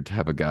feel weird to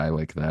have a guy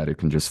like that who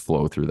can just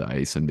flow through the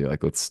ice and be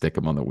like, let's stick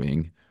him on the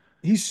wing.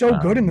 He's so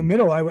good in the Um,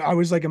 middle. I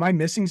was like, am I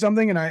missing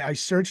something? And I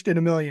searched it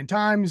a million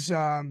times.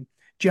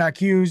 Jack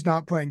Hughes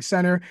not playing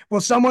center.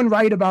 Well, someone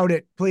write about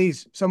it,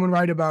 please. Someone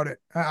write about it.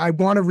 I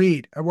want to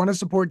read. I want to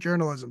support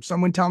journalism.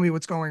 Someone tell me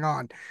what's going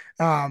on.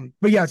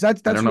 But yes, I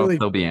that's don't know if really.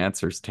 there'll be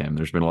answers, Tim.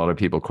 There's been a lot of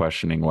people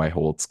questioning why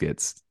Holtz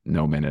gets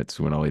no minutes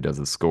when all he does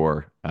is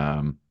score.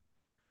 I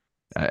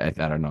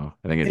don't know.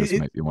 I think it just It,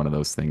 might be one of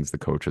those things. The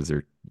coaches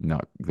are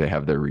not, they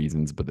have their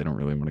reasons, but they don't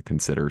really want to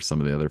consider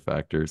some of the other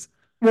factors.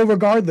 Well,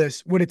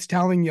 regardless, what it's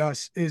telling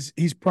us is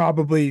he's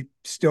probably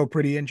still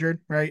pretty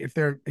injured, right? If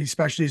they're,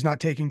 especially he's not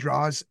taking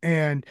draws.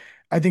 And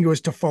I think it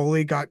was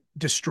Toffoli got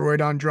destroyed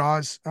on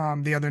draws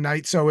the other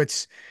night. So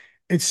it's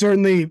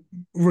certainly,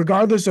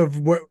 regardless of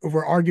what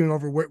we're arguing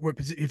over,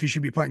 if he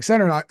should be playing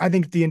center or not, I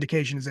think the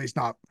indication is that he's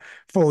not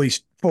fully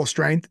full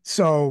strength.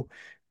 So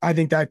I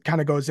think that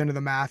kind of goes into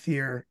the math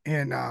here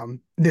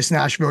in this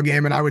Nashville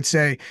game. And I would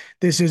say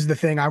this is the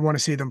thing I want to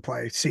see them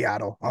play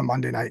Seattle on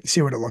Monday night,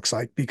 see what it looks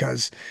like,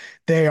 because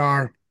they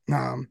are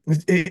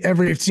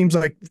it seems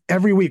like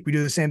every week we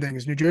do the same thing.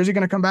 Is New Jersey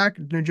going to come back?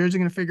 New Jersey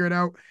going to figure it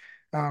out?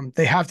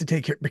 They have to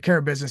take care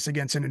of business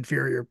against an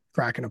inferior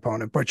Kraken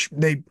opponent, but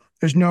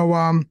there's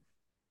no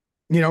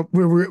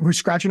we're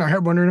scratching our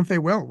head wondering if they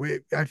will.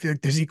 I feel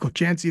like there's equal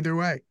chance either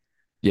way.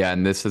 Yeah,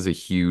 and this is a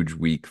huge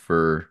week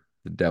for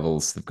the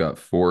Devils. They've got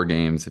 4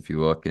 games if you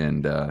look,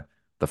 and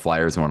the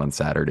Flyers one on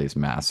Saturday is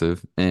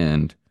massive,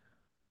 and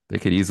they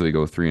could easily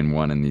go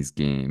 3-1 in these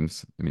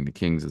games. I mean, the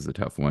Kings is a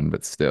tough one,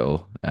 but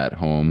still at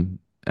home.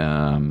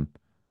 And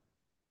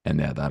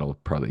yeah, that'll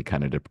probably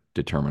kind of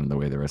determine the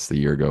way the rest of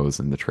the year goes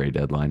and the trade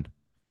deadline.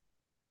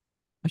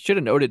 I should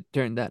have noted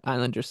during that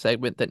Islander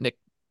segment that Nick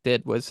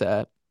did was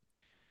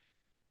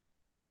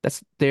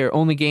that's their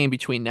only game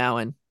between now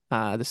and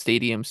the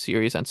Stadium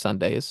Series on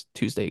Sunday is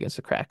Tuesday against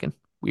the Kraken.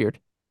 Weird.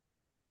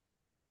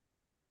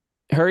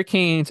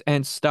 Hurricanes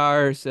and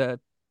Stars. I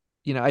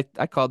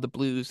called the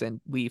Blues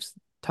and Leafs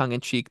tongue in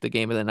cheek the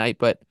game of the night,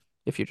 but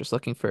if you're just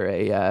looking for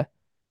a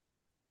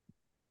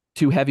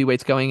two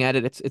heavyweights going at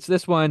it, it's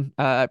this one.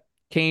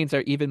 Canes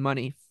are even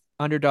money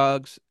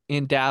underdogs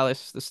in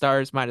Dallas. The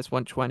Stars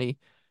 -120.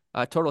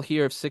 Total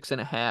here of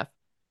 6.5.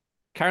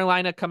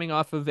 Carolina coming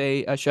off of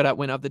a shutout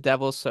win of the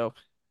Devils, so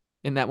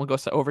and that one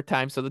goes to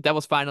overtime. So the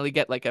Devils finally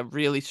get like a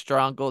really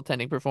strong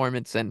goaltending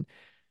performance, and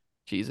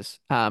Jesus,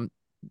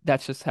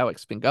 that's just how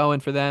it's been going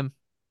for them.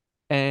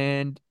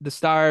 And the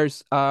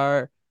Stars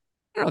are,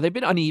 I don't know, they've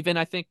been uneven,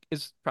 I think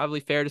is probably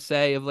fair to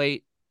say of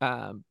late.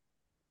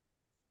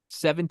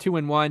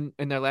 7-2-1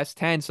 in their last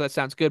 10, so that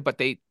sounds good. But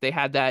they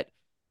had that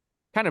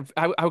kind of,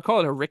 I would call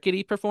it a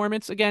rickety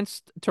performance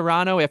against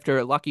Toronto after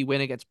a lucky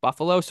win against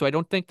Buffalo. So I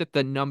don't think that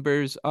the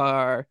numbers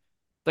are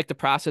like the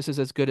process is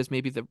as good as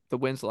maybe the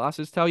wins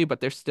losses tell you, but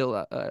they're still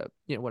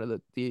one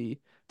of the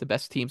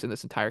best teams in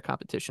this entire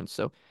competition.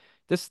 So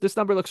this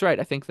number looks right.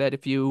 I think that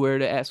if you were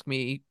to ask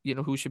me,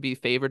 who should be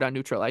favored on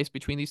neutral ice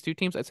between these two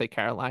teams, I'd say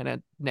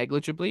Carolina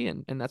negligibly,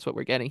 and that's what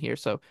we're getting here.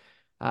 So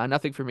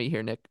nothing for me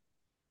here, Nick.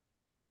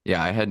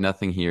 Yeah, I had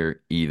nothing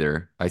here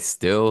either. I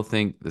still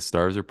think the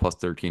Stars are plus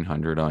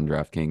 1300 on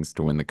DraftKings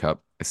to win the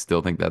cup. I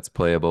still think that's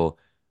playable.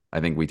 I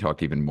think we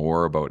talked even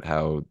more about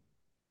how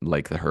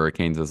like the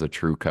Hurricanes as a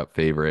true cup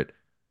favorite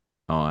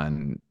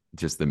on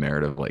just the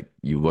merit of like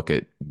you look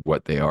at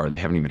what they are.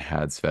 They haven't even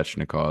had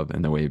Svechnikov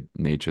and the way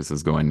Natchez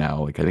is going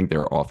now. Like I think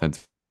their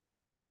offense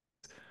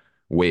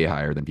way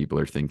higher than people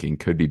are thinking,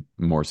 could be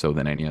more so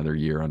than any other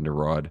year under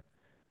Rod.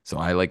 So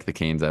I like the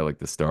Canes, I like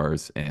the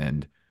Stars,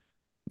 and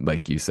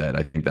like you said,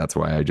 I think that's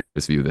why I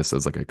just view this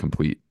as like a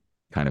complete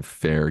kind of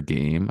fair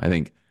game. I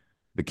think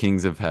the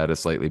Kings have had a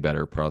slightly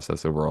better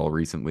process overall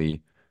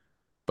recently,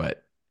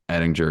 but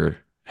Ettinger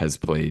has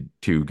played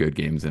two good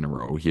games in a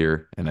row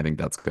here, and I think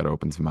that's got to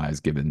open some eyes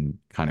given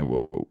kind of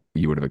what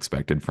you would have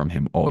expected from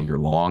him all year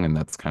long, and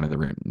that's kind of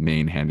the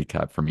main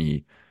handicap for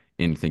me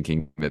in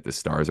thinking that the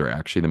Stars are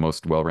actually the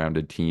most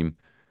well-rounded team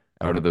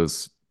out of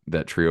those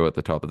that trio at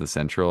the top of the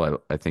Central.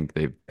 I think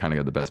they've kind of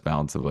got the best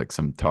balance of like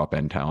some top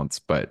end talents,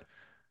 but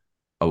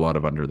a lot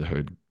of under the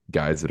hood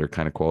guys that are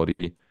kind of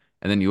quality.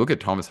 And then you look at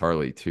Thomas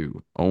Harley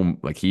too. Oh,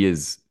 like he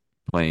is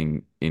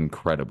playing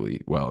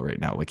incredibly well right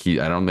now. Like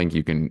I don't think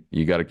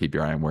you got to keep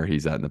your eye on where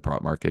he's at in the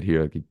prop market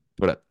here. Like he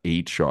put up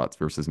 8 shots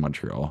versus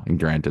Montreal. And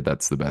granted,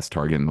 that's the best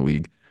target in the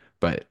league.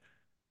 But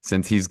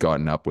since he's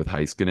gotten up with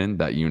Heiskanen,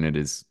 that unit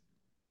is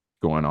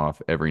going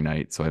off every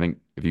night. So I think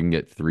if you can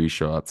get 3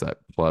 shots at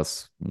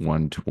plus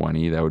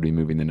 120, that would be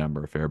moving the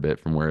number a fair bit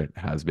from where it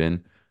has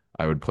been.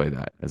 I would play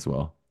that as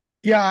well.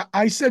 Yeah,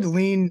 I said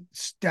lean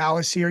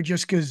Dallas here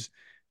just because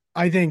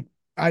I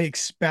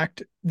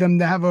expect them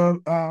to have a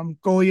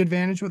goalie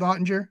advantage with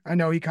Ottinger. I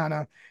know he kind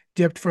of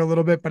dipped for a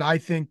little bit, but I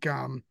think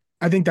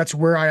that's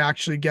where I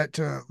actually get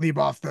to leave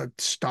off the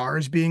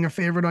Stars being a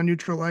favorite on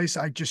neutral ice.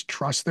 I just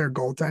trust their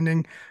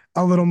goaltending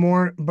a little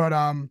more, but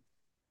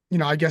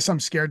I guess I'm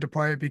scared to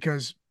play it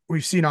because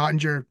we've seen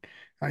Ottinger,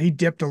 he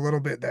dipped a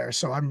little bit there,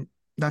 so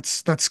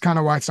that's kind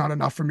of why it's not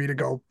enough for me to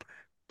go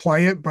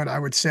play it. But I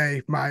would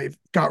say my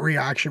gut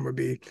reaction would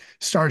be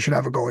Stars should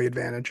have a goalie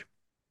advantage.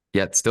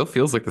 Yeah, it still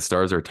feels like the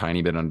Stars are a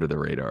tiny bit under the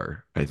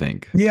radar, I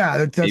think. Yeah,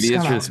 that's Maybe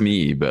it's kind just of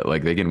me, but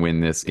like they can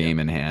win this Yeah. game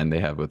in hand they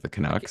have with the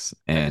Canucks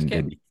I just and they'd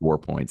can't. be 4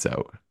 points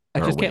out I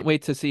or just away. can't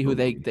wait to see who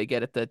they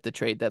get at the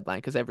trade deadline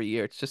because every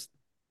year it's just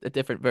a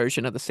different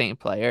version of the same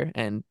player,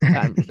 and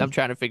I'm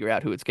trying to figure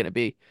out who it's going to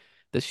be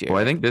this Well,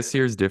 I year. think this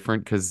year is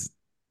different because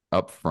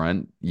up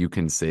front you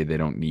can say they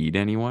don't need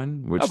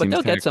anyone, Oh, which but seems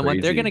they'll kind get of someone.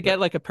 They're crazy. going to get But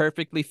like a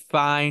perfectly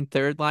fine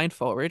third line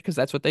forward because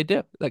that's what they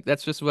do. Like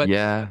that's just what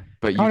yeah,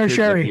 but you Connor could like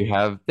Sherry. yeah, you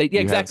have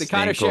exactly.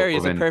 Connor Sherry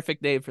is a Stankoven,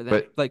 perfect name for them.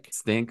 but Like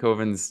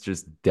Stankoven's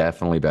just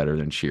definitely better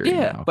than Sheary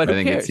yeah, now. but I who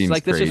think it cares? seems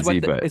Like this is crazy,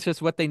 what but it's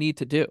just what they need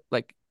to do,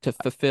 like to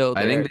fulfill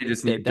I think they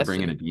just their need to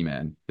bring in a destiny.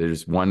 D-man.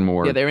 There's one Yeah,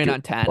 more they're in good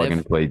on plug Tanev.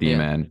 and play Yeah,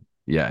 D-man.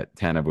 Yeah,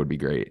 Tanev would be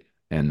great.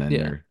 And then yeah.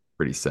 they're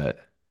pretty set.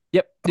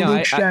 Yep. A No,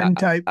 Luke Shen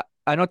type.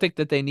 I don't think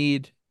that they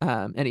need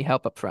any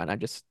help up front. I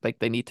just like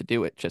they need to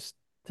do it just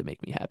to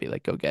make me happy.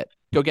 Like go get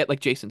like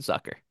Jason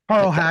Zucker.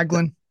 Carl Like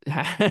Hagelin.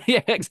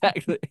 yeah,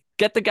 exactly.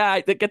 Get the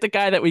guy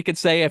that we could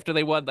say after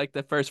they won like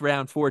the first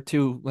round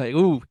 4-2. Like,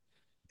 ooh,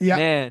 Yeah.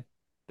 man,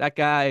 that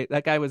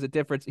guy was a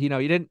difference. He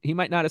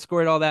might not have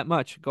scored all that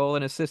much, goal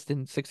and assist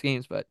in 6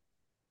 games, but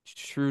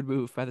shrewd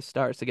move by the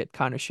Stars to get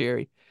Connor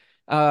Sherry.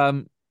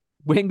 Um,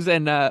 Wings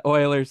and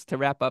Oilers to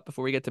wrap up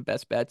before we get to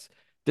best bets.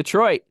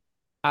 Detroit,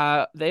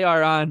 they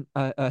are on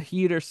a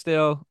heater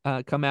still.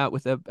 Come out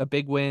with a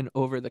big win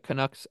over the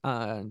Canucks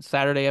on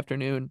Saturday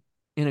afternoon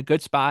in a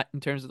good spot in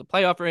terms of the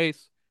playoff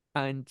race,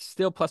 and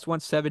still plus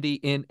 170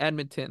 in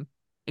Edmonton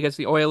against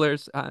the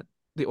Oilers.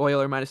 The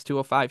Oiler minus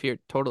 205 here,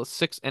 total of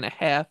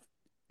 6.5.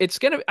 It's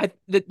gonna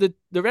the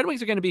Red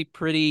Wings are gonna be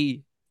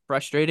pretty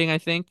frustrating, I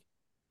think.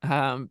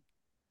 Um,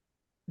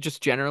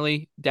 just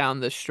generally down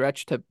the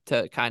stretch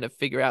to kind of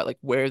figure out like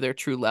where their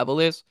true level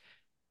is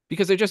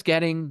because they're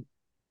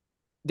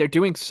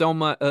doing so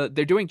much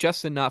they're doing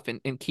just enough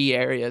in key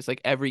areas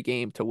like every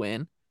game to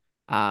win.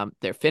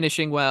 They're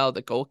finishing well.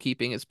 The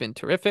goalkeeping has been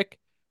terrific.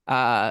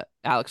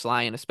 Alex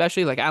Lyon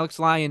especially, like Alex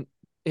Lyon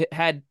it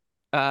had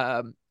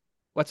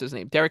what's his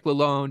name, Derek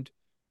Lalonde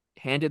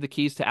handed the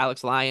keys to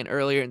Alex Lyon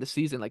earlier in the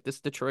season. Like this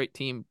Detroit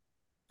team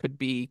could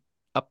be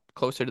up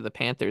closer to the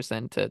Panthers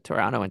than to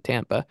Toronto and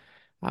Tampa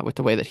with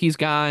the way that he's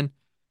gone.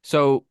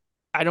 So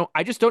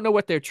I just don't know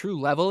what their true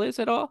level is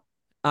at all.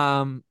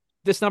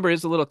 This number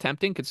is a little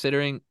tempting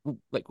considering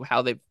like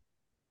how they've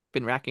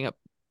been racking up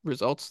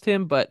results,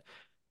 Tim, but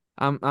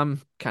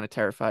I'm kind of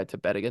terrified to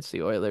bet against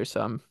the Oilers,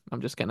 so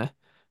I'm just gonna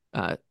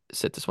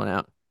sit this one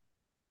out.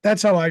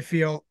 That's how I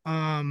feel.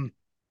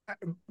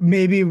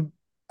 Maybe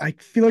I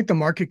feel like the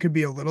market could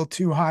be a little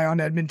too high on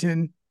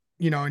Edmonton,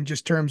 in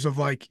just terms of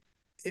like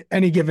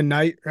any given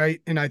night,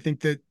 right? And I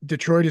think that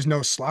Detroit is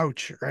no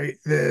slouch, right?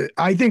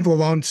 I think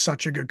Lalonde's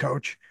such a good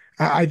coach.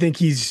 I think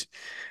he's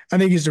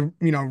a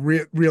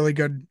really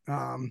good.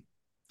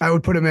 I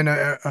would put him in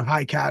a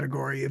high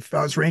category if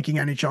I was ranking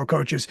NHL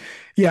coaches.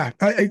 Yeah,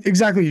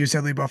 exactly what you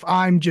said, Leboff.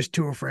 I'm just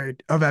too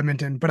afraid of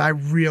Edmonton, but I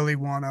really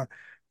want to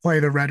play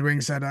the Red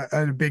Wings at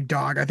a big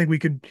dog. I think we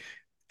could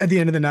at the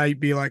end of the night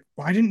be like,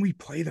 why didn't we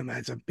play them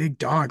as a big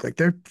dog? Like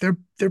they're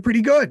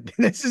pretty good.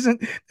 This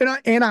isn't they're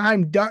not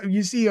Anaheim.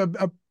 You see a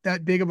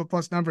that big of a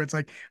plus number. It's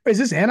like, wait, is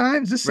this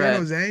Anaheim? Is this San Right.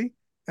 Jose?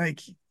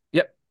 Like,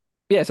 Yep.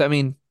 Yes, I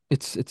mean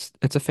it's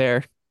a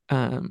fair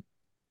thing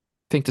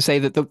to say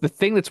that the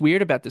thing that's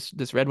weird about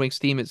this Red Wings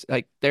team is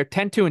like they're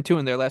 10-2-2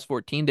 in their last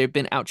 14. They've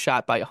been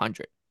outshot by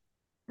 100.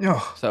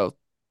 oh So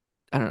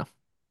I don't know.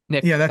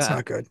 Nick, yeah, that's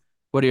not good.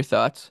 what are your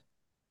thoughts?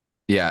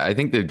 Yeah, I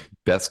think the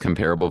best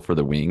comparable for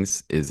the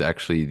Wings is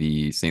actually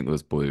the St.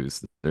 Louis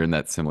Blues. They're in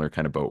that similar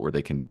kind of boat where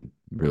they can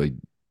really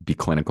be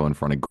clinical in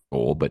front of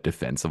goal, but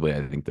defensively,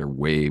 I think they're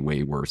way,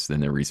 way worse than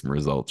their recent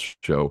results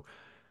show.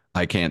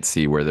 I can't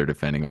see where they're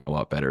defending a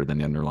lot better than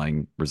the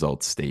underlying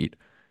results state.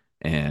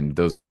 And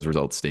those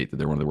results state that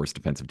they're one of the worst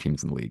defensive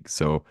teams in the league.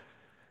 So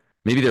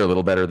maybe they're a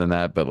little better than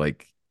that, but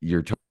like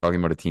you're talking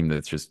about a team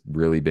that's just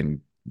really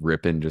been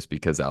ripping just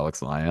because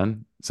Alex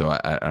Lyon. So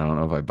I don't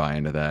know if I buy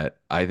into that.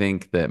 I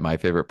think that my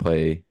favorite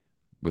play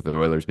with the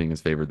Oilers being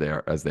as favored they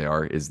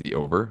are is the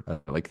over.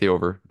 I like the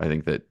over. I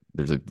think that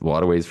there's a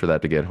lot of ways for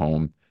that to get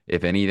home.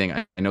 If anything,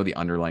 I know the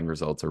underlying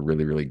results are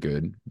really, really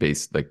good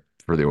based like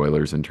for the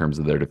Oilers in terms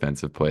of their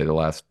defensive play the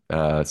last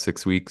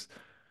 6 weeks.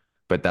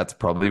 But that's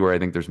probably where I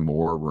think there's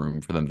more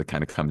room for them to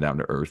kind of come down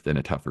to earth in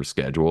a tougher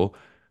schedule.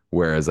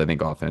 Whereas I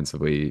think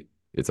offensively,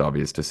 it's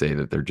obvious to say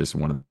that they're just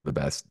one of the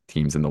best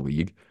teams in the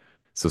league.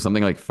 So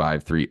something like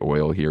 5-3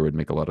 Oil here would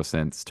make a lot of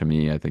sense to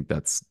me. I think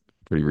that's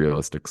a pretty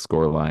realistic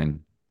score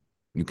line.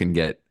 You can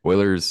get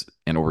Oilers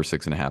and over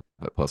 6.5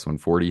 at plus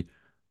 140,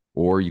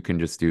 or you can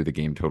just do the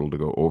game total to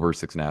go over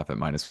 6.5 at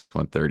minus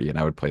 130, and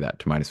I would play that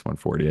to minus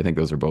 140. I think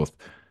those are both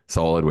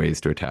solid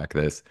ways to attack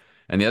this.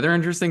 And the other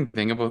interesting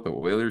thing about the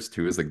Oilers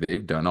too is like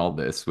they've done all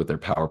this with their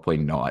power play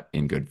not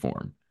in good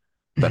form.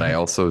 But I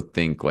also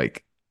think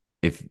like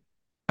if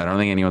I don't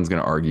think anyone's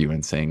going to argue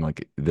in saying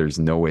like there's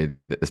no way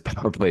that this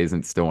power play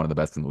isn't still one of the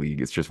best in the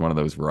league. It's just one of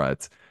those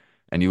ruts.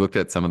 And you looked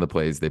at some of the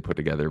plays they put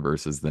together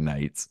versus the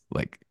Knights,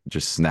 like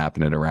just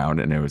snapping it around,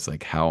 and it was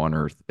like, how on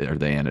earth are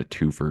they in a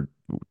 2 for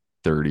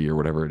 30 or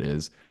whatever it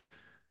is?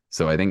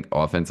 So I think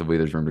offensively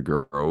there's room to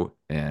grow.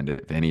 And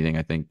if anything,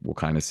 I think we'll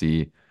kind of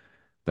see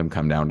them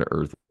come down to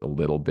earth a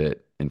little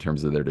bit in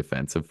terms of their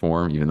defensive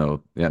form, even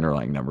though the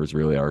underlying numbers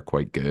really are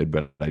quite good.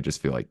 But I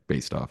just feel like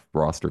based off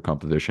roster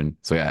composition.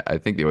 So yeah, I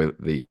think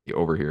the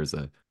over here is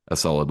a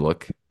solid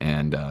look.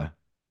 And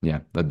yeah,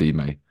 that'd be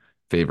my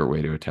favorite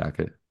way to attack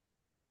it.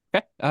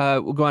 Okay.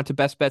 We'll go on to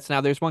best bets now.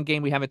 There's one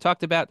game we haven't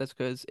talked about. That's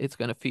because it's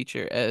going to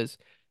feature as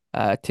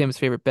Tim's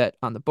favorite bet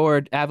on the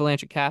board.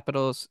 Avalanche and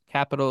Capitals.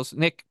 Capitals.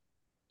 Nick,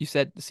 you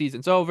said the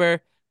season's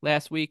over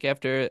last week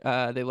after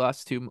they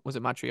lost to, was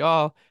it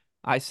Montreal?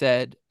 I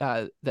said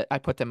that I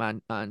put them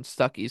on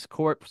Stuckey's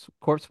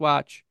corpse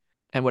watch.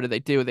 And what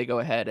do? They go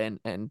ahead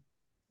and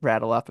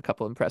rattle off a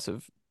couple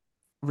impressive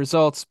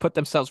results, put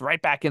themselves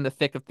right back in the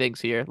thick of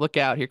things here. Look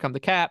out. Here come the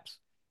Caps.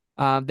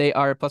 They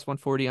are a plus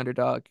 140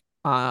 underdog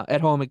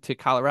at home to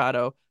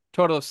Colorado.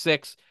 Total of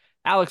 6.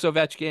 Alex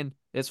Ovechkin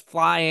is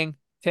flying.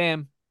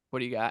 Tim, what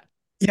do you got?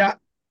 Yeah,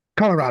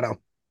 Colorado.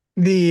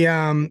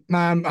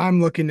 I'm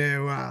looking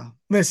to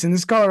listen,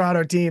 this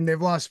Colorado team,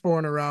 they've lost 4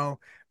 in a row,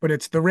 but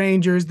it's the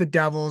Rangers, the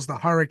Devils, the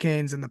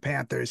Hurricanes, and the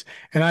Panthers.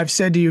 And I've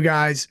said to you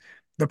guys,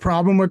 the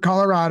problem with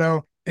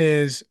Colorado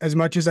is, as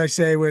much as I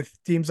say with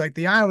teams like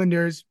the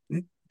Islanders,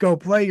 go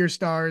play your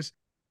stars,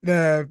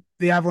 the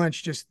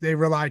Avalanche they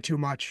rely too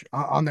much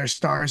on their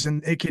stars,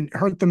 and it can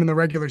hurt them in the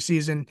regular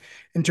season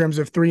in terms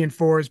of 3 and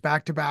 4s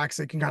back-to-backs.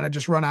 They can kind of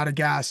just run out of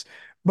gas.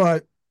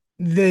 But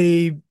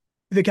the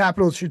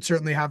Capitals should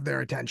certainly have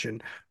their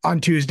attention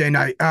on Tuesday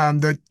night.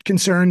 The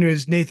concern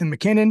is Nathan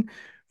MacKinnon,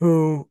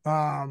 who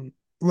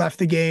left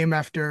the game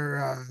after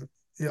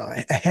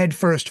a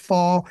head-first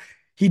fall.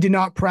 He did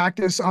not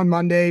practice on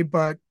Monday,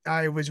 but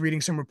I was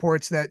reading some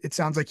reports that it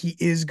sounds like he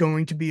is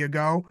going to be a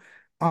go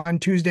on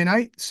Tuesday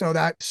night. So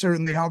that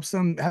certainly helps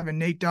them having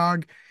Nate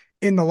Dogg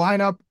in the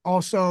lineup.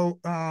 Also,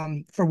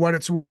 for what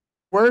it's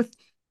worth,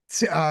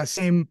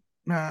 same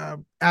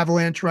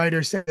Avalanche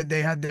writer said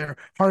they had their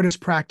hardest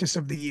practice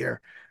of the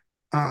year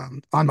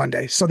on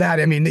Monday. So that,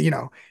 I mean, you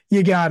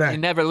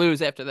never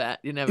lose after that.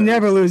 You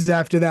never lose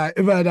after that.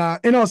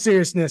 But in all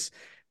seriousness,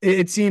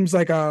 it seems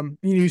like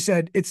you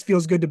said it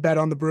feels good to bet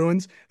on the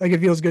Bruins. Like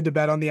it feels good to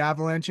bet on the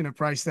Avalanche in a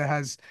price that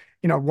has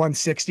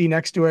 160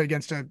 next to it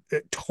against a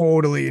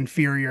totally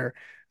inferior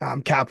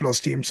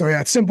Capitals team. So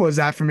yeah, it's simple as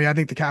that for me. I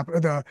think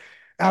the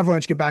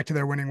Avalanche get back to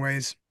their winning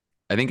ways.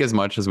 I think as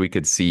much as we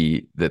could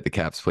see that the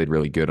Caps played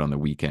really good on the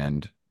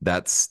weekend,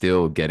 that's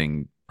still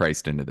getting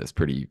priced into this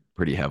pretty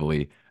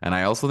heavily. And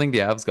I also think the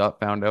Avs got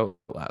found out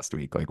last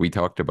week. Like we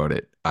talked about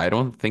it. I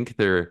don't think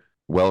they're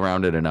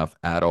well-rounded enough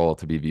at all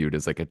to be viewed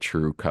as like a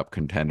true cup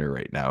contender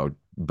right now.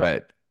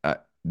 But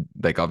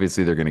like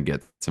obviously they're going to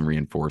get some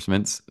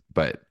reinforcements,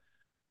 but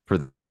for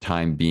the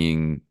time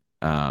being,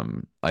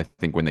 I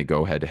think when they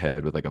go head to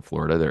head with like a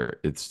Florida,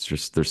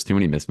 there's too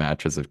many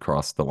mismatches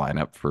across the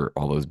lineup for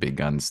all those big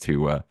guns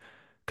to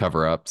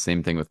cover up.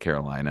 Same thing with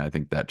Carolina. I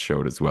think that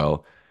showed as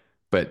well.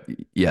 But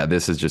yeah,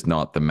 this is just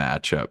not the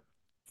matchup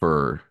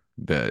for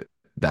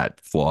that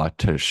flaw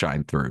to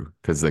shine through,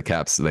 because the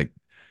Caps, like,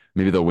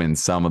 maybe they'll win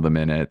some of the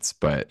minutes,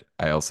 but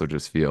I also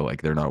just feel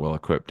like they're not well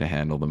equipped to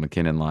handle the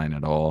McKinnon line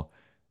at all.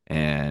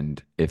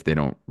 And if they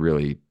don't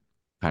really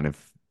kind of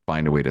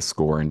find a way to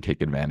score and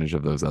take advantage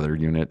of those other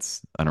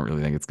units, I don't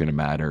really think it's going to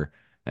matter.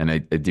 And I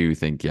do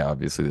think, yeah,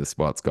 obviously the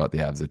spot's got the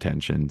Avs'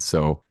 attention.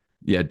 So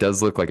yeah, it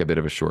does look like a bit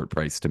of a short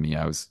price to me.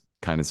 I was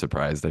kind of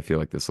surprised. I feel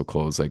like this will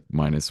close like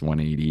minus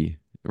 180,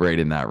 right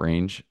in that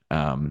range.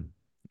 And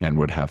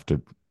would have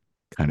to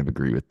kind of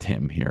agree with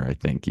Tim here. I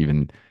think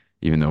even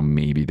though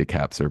maybe the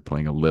Caps are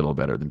playing a little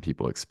better than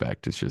people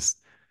expect, it's just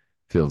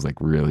feels like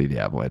really the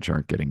Avalanche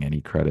aren't getting any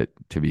credit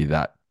to be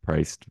that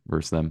priced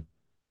versus them.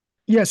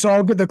 Yeah, so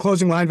I'll get the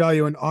closing line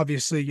value, and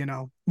obviously,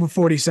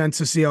 40 cents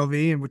a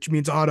CLV, and which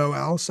means auto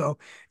L. So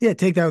yeah,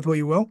 take that with what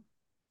you will.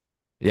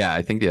 Yeah,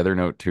 I think the other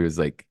note too is,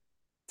 like,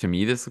 to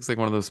me, this looks like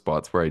one of those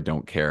spots where I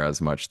don't care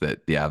as much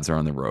that the Avs are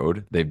on the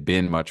road. They've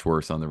been much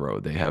worse on the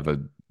road. They have a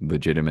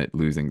legitimate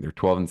losing. They're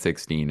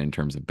 12-16 in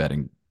terms of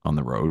betting on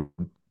the road.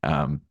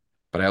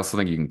 But I also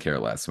think you can care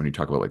less when you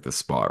talk about like the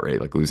spot,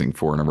 right? Like losing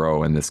 4 in a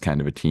row and this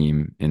kind of a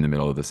team in the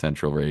middle of the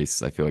Central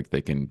race. I feel like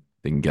they can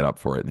get up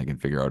for it, and they can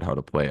figure out how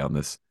to play on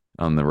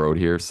the road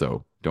here.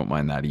 So don't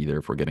mind that either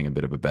if we're getting a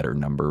bit of a better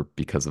number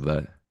because of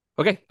that.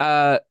 Okay.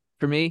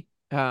 For me,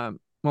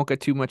 won't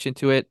get too much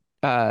into it.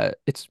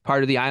 It's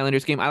part of the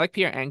Islanders game. I like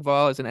Pierre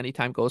Engvall as an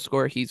anytime goal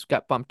scorer. He's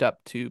got bumped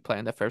up to play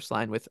on the first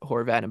line with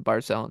Horvat and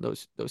Barzal, and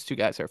those two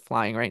guys are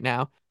flying right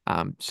now.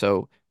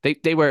 So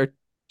they were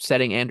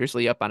setting Anders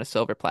Lee up on a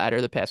silver platter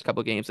the past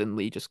couple of games, and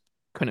Lee just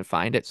couldn't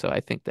find it. So I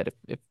think that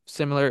if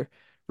similar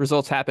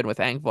results happen with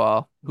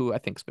Engvall, who I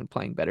think has been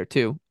playing better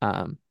too,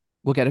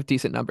 we'll get a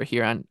decent number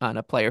here on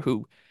a player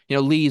who,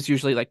 Lee's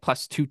usually like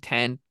plus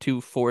 210,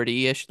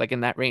 240-ish, like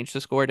in that range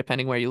to score,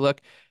 depending where you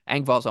look.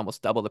 Engvall's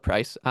almost double the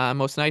price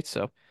most nights.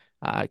 So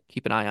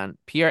keep an eye on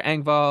Pierre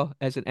Engvall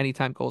as an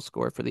anytime goal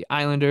scorer for the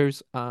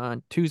Islanders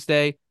on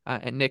Tuesday.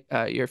 And Nick,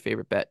 your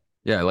favorite bet.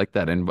 Yeah, I like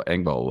that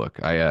Engvall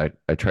look. I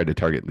tried to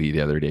target Lee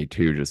the other day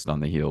too, just on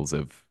the heels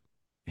of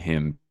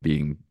him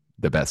being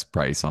the best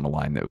price on a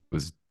line that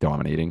was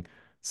dominating.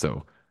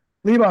 So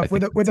Leboff,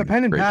 with a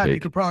pen and pad, take.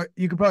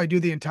 you could probably do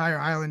the entire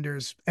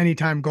Islanders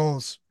anytime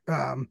goals,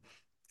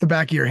 the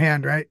back of your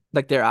hand, right?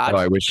 Like their odds. Oh,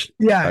 I wish.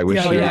 Yeah, I wish.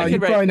 I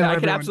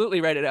could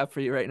absolutely write it up for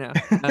you right now.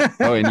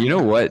 Oh, and you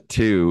know what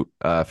too?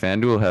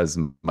 FanDuel has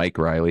Mike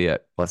Riley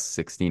at plus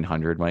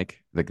 1,600.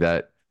 Mike, like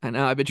that. I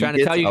know. I've been trying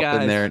to tell you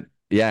guys. In there.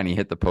 Yeah, and he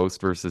hit the post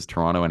versus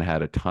Toronto and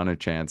had a ton of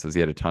chances. He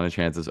had a ton of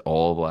chances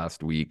all of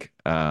last week.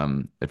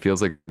 It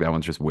feels like that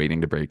one's just waiting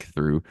to break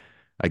through.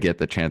 I get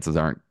the chances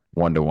aren't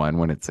 1-to-1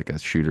 when it's like a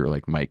shooter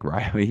like Mike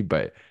Riley,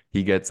 but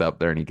he gets up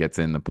there and he gets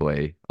in the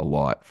play a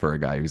lot for a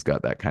guy who's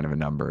got that kind of a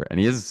number. And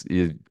he's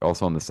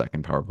also on the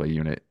second power play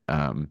unit.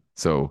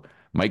 So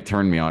Mike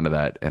turned me onto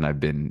that, and I've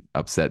been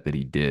upset that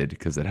he did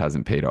because it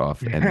hasn't paid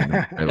off. And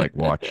then I like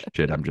watch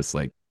it. I'm just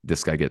like,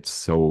 this guy gets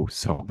so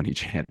many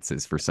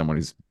chances for someone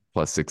who's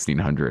plus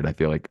 1,600. I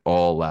feel like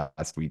all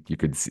last week you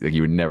could see, like,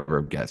 you would never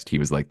have guessed he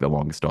was like the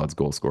longest odds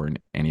goal scorer in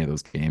any of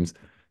those games.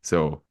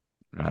 So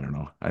I don't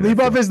know.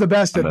 Leboff is the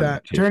best at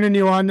that, turning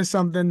you on to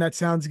something that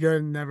sounds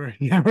good and never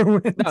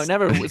wins. No,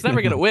 never. It's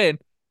never gonna win.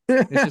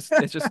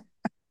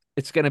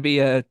 It's gonna be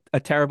a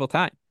terrible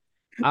time.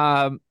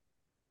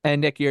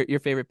 And Nick, your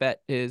favorite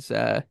bet is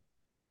the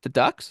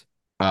Ducks.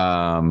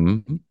 Well,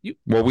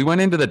 we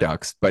went into the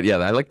Ducks, but yeah,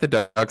 I like the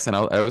Ducks, and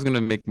I was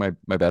gonna make my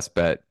best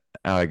bet.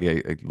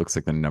 It looks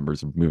like the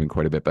numbers are moving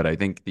quite a bit, but I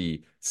think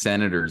the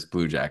Senators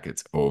Blue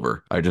Jackets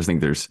over. I just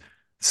think there's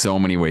so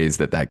many ways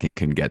that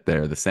can get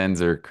there. The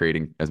Sens are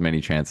creating as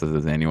many chances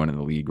as anyone in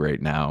the league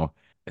right now.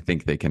 I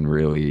think they can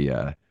really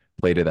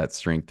play to that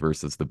strength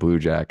versus the Blue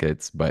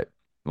Jackets. But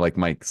like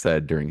Mike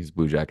said during his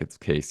Blue Jackets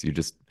case,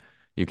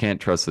 you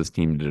can't trust this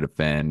team to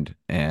defend,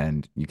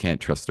 and you can't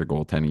trust their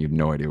goaltending. You have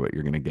no idea what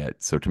you're going to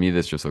get. So to me,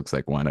 this just looks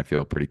like one. I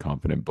feel pretty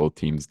confident both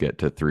teams get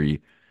to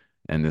 3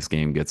 and this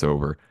game gets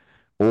over.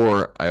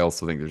 Or I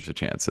also think there's a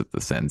chance that the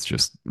Sens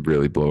just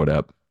really blow it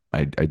up.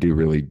 I do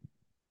really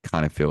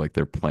kind of feel like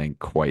they're playing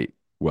quite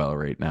well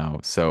right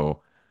now.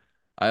 So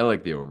I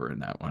like the over in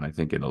that one. I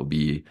think it'll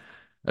be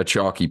a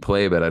chalky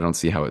play, but I don't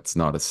see how it's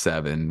not a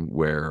 7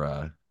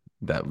 where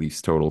that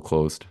Leafs total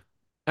closed.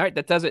 All right,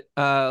 that does it.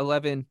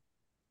 11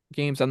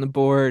 games on the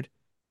board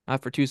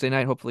for Tuesday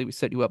night. Hopefully we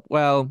set you up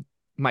well.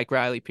 Mike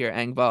Riley, Pierre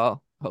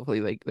Engvall.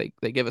 Hopefully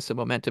they give us some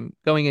momentum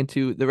going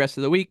into the rest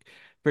of the week.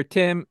 For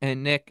Tim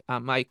and Nick,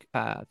 I'm Mike.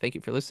 Thank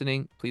you for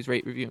listening. Please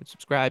rate, review, and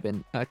subscribe.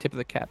 And tip of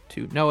the cap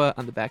to Noah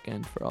on the back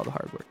end for all the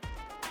hard work.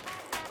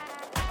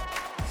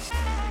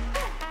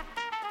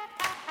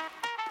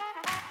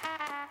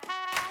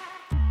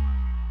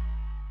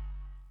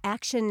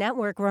 Action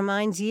Network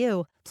reminds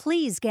you,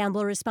 please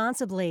gamble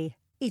responsibly.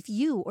 If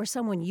you or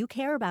someone you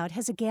care about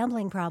has a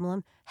gambling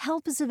problem,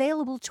 help is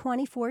available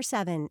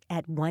 24/7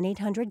 at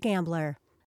 1-800-GAMBLER.